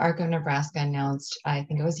 The ARC of Nebraska announced, I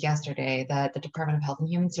think it was yesterday, that the Department of Health and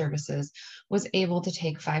Human Services was able to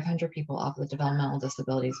take 500 people off the developmental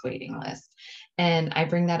disabilities waiting list. And I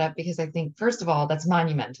bring that up because I think, first of all, that's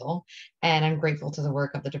monumental. And I'm grateful to the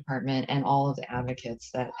work of the department and all of the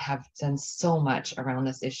advocates that have done so much around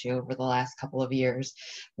this issue over the last couple of years.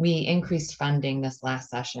 We increased funding this last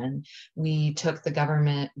session. We took the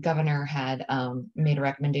governor had made a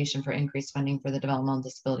recommendation for increased funding for the developmental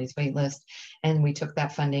disabilities waitlist, and we took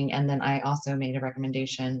that funding, and then I also made a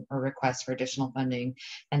recommendation or request for additional funding,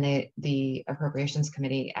 and the Appropriations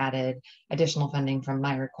Committee added additional funding from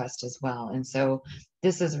my request as well. And so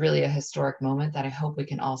this is really a historic moment that I hope we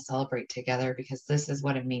can all celebrate together, because this is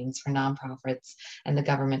what it means for nonprofits and the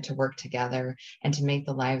government to work together and to make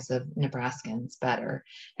the lives of Nebraskans better.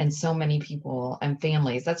 And so many people and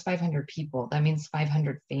families, that's 500 people, that means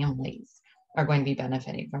 500 families are going to be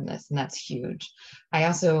benefiting from this, and that's huge. I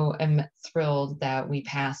also am thrilled that we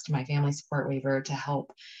passed my family support waiver to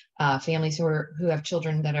help families who have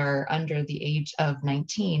children that are under the age of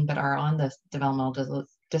 19 but are on the developmental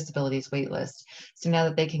disabilities waitlist. So now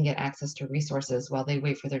that they can get access to resources while they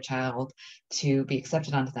wait for their child to be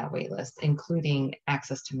accepted onto that waitlist, including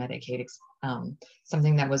access to Medicaid,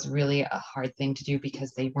 something that was really a hard thing to do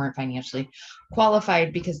because they weren't financially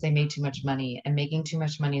qualified because they made too much money, and making too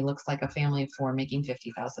much money looks like a family of 4 making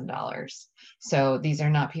 $50,000. So these are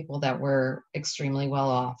not people that were extremely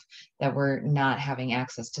well off, that were not having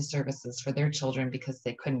access to services for their children because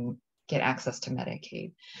they couldn't get access to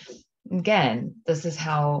Medicaid. Again, this is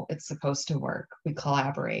how it's supposed to work. We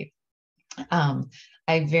collaborate.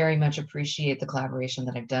 I very much appreciate the collaboration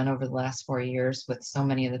that I've done over the last 4 years with so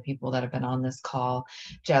many of the people that have been on this call.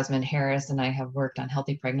 Jasmine Harris and I have worked on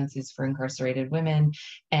healthy pregnancies for incarcerated women.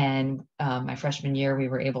 And my freshman year, we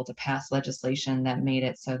were able to pass legislation that made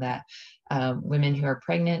it so that women who are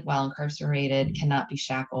pregnant while incarcerated cannot be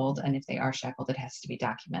shackled. And if they are shackled, it has to be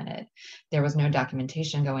documented. There was no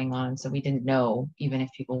documentation going on, so we didn't know even if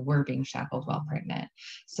people were being shackled while pregnant.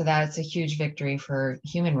 So that's a huge victory for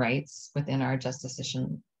human rights within our justice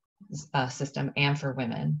system and for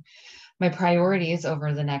women. My priorities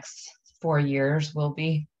over the next 4 years will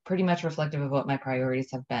be pretty much reflective of what my priorities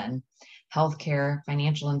have been: healthcare,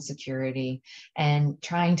 financial insecurity, and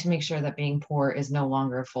trying to make sure that being poor is no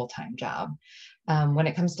longer a full-time job. When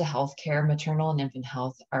it comes to healthcare, maternal and infant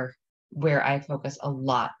health are where I focus a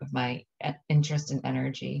lot of my interest and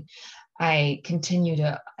energy. I continue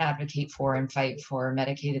to advocate for and fight for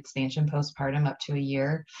Medicaid expansion postpartum up to a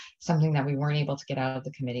year, something that we weren't able to get out of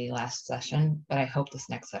the committee last session, but I hope this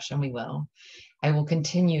next session we will. I will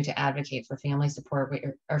continue to advocate for family support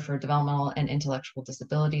or for developmental and intellectual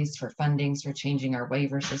disabilities, for fundings, for changing our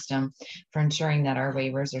waiver system, for ensuring that our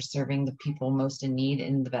waivers are serving the people most in need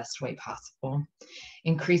in the best way possible.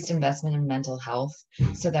 Increased investment in mental health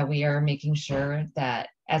so that we are making sure that,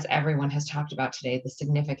 as everyone has talked about today, the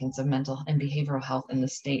significance of mental and behavioral health in the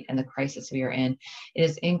state and the crisis we are in, it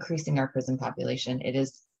is increasing our prison population. It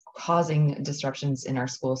is causing disruptions in our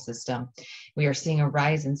school system. We are seeing a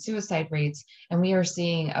rise in suicide rates, and we are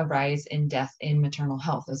seeing a rise in death in maternal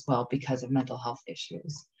health as well because of mental health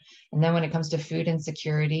issues. And then when it comes to food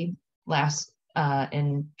insecurity,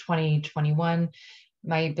 in 2021,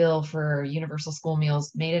 my bill for universal school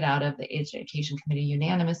meals made it out of the Education Committee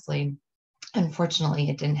unanimously. Unfortunately,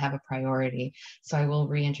 it didn't have a priority. So I will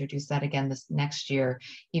reintroduce that again this next year,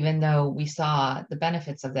 even though we saw the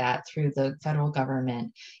benefits of that through the federal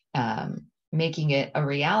government making it a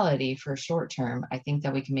reality for short term. I think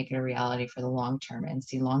that we can make it a reality for the long term and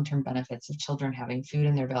see long-term benefits of children having food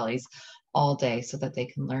in their bellies all day so that they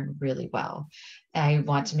can learn really well. I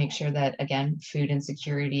want to make sure that, again, food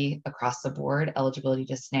insecurity across the board, eligibility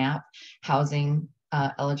to SNAP, housing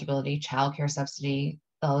eligibility, childcare subsidy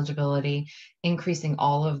eligibility, increasing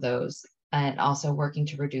all of those, and also working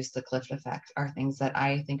to reduce the cliff effect are things that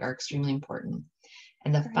I think are extremely important.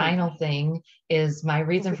 And the final thing is my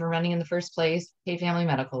reason for running in the first place, paid family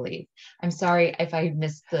medical leave. I'm sorry if I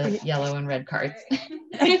missed the yellow and red cards.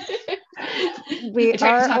 We I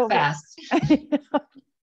tried are to talk fast.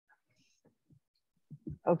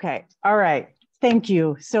 Okay, all right. Thank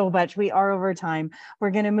you so much. We are over time. We're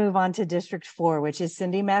going to move on to District 4, which is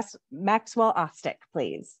Cindy Maxwell Ostick,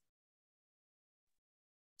 please.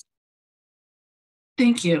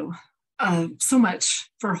 Thank you so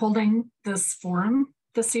much for holding this forum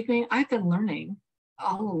this evening. I've been learning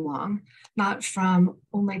all along, not from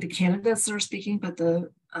only the candidates that are speaking, but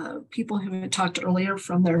the people who had talked earlier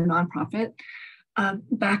from their nonprofit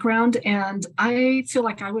background, and I feel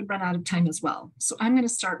like I would run out of time as well. So I'm going to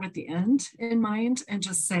start with the end in mind and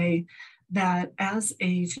just say that as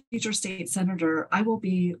a future state senator, I will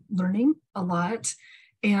be learning a lot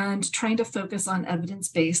and trying to focus on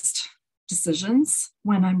evidence-based decisions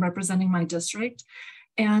when I'm representing my district.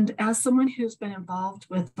 And as someone who's been involved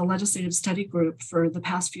with the legislative study group for the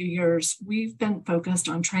past few years, we've been focused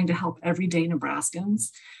on trying to help everyday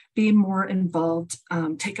Nebraskans be more involved,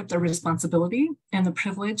 take up their responsibility and the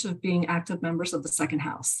privilege of being active members of the Second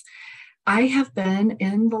House. I have been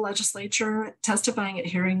in the legislature testifying at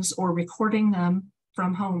hearings or recording them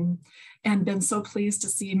from home and been so pleased to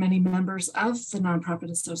see many members of the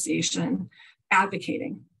nonprofit association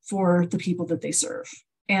advocating for the people that they serve.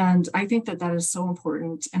 And I think that that is so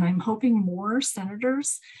important. And I'm hoping more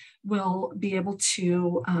senators will be able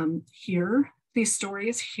to hear these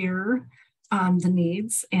stories, hear the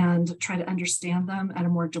needs, and try to understand them at a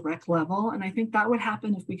more direct level. And I think that would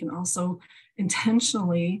happen if we can also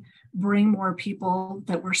intentionally bring more people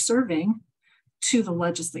that we're serving to the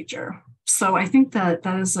legislature. So I think that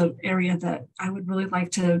that is an area that I would really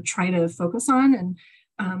like to try to focus on. And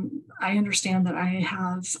I understand that I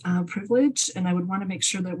have privilege, and I would want to make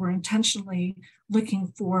sure that we're intentionally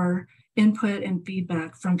looking for input and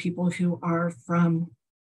feedback from people who are from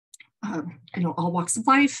all walks of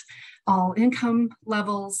life, all income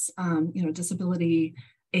levels, disability,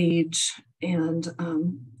 age, and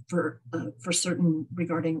for certain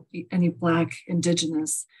regarding any Black,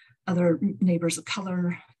 Indigenous, other neighbors of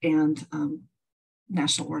color, and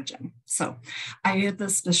national origin. So I have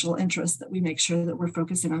this special interest that we make sure that we're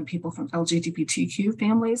focusing on people from LGBTQ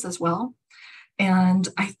families as well. And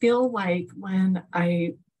I feel like when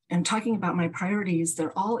I am talking about my priorities,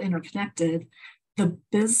 they're all interconnected. The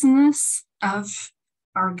business of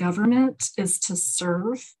our government is to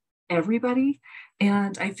serve everybody.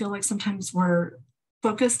 And I feel like sometimes we're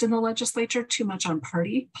focused in the legislature too much on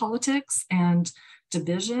party politics and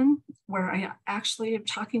division, where I actually am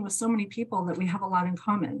talking with so many people that we have a lot in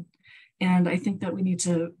common. And I think that we need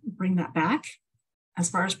to bring that back. As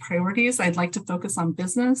far as priorities, I'd like to focus on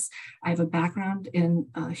business. I have a background in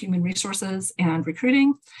human resources and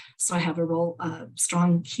recruiting. So I have a real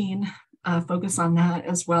strong, keen focus on that,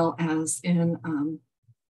 as well as in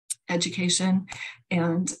education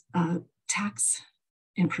and tax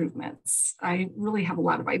improvements. I really have a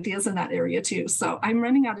lot of ideas in that area too. So I'm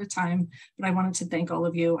running out of time, but I wanted to thank all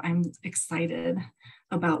of you. I'm excited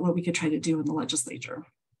about what we could try to do in the legislature.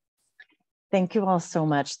 Thank you all so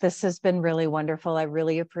much. This has been really wonderful. I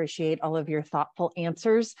really appreciate all of your thoughtful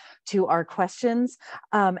answers to our questions.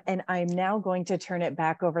 And I'm now going to turn it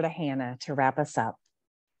back over to Hannah to wrap us up.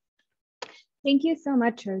 Thank you so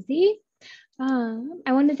much, Rosie.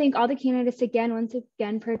 I want to thank all the candidates once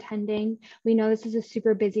again for attending. We know this is a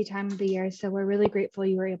super busy time of the year, so we're really grateful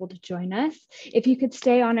you were able to join us. If you could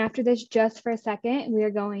stay on after this just for a second, we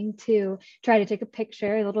are going to try to take a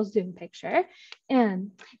picture, a little Zoom picture.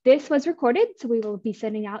 And this was recorded, so we will be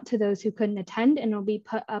sending out to those who couldn't attend, and it'll be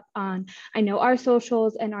put up on, I know, our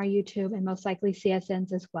socials and our YouTube, and most likely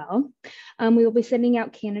CSN's as well. We will be sending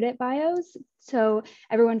out candidate bios so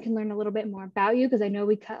everyone can learn a little bit more about you, because I know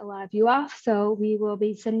we cut a lot of you off. So we will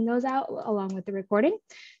be sending those out along with the recording.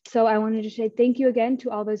 So I wanted to say thank you again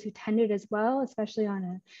to all those who attended as well, especially on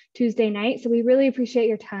a Tuesday night. So we really appreciate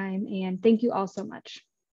your time, and thank you all so much.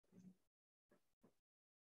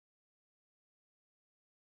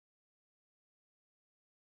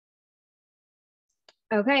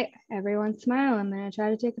 Okay, everyone smile. I'm going to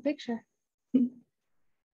try to take a picture.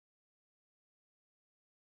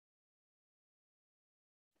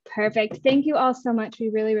 Perfect. Thank you all so much. We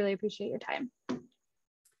really, really appreciate your time.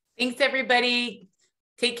 Thanks, everybody.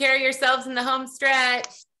 Take care of yourselves in the home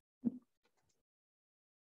stretch.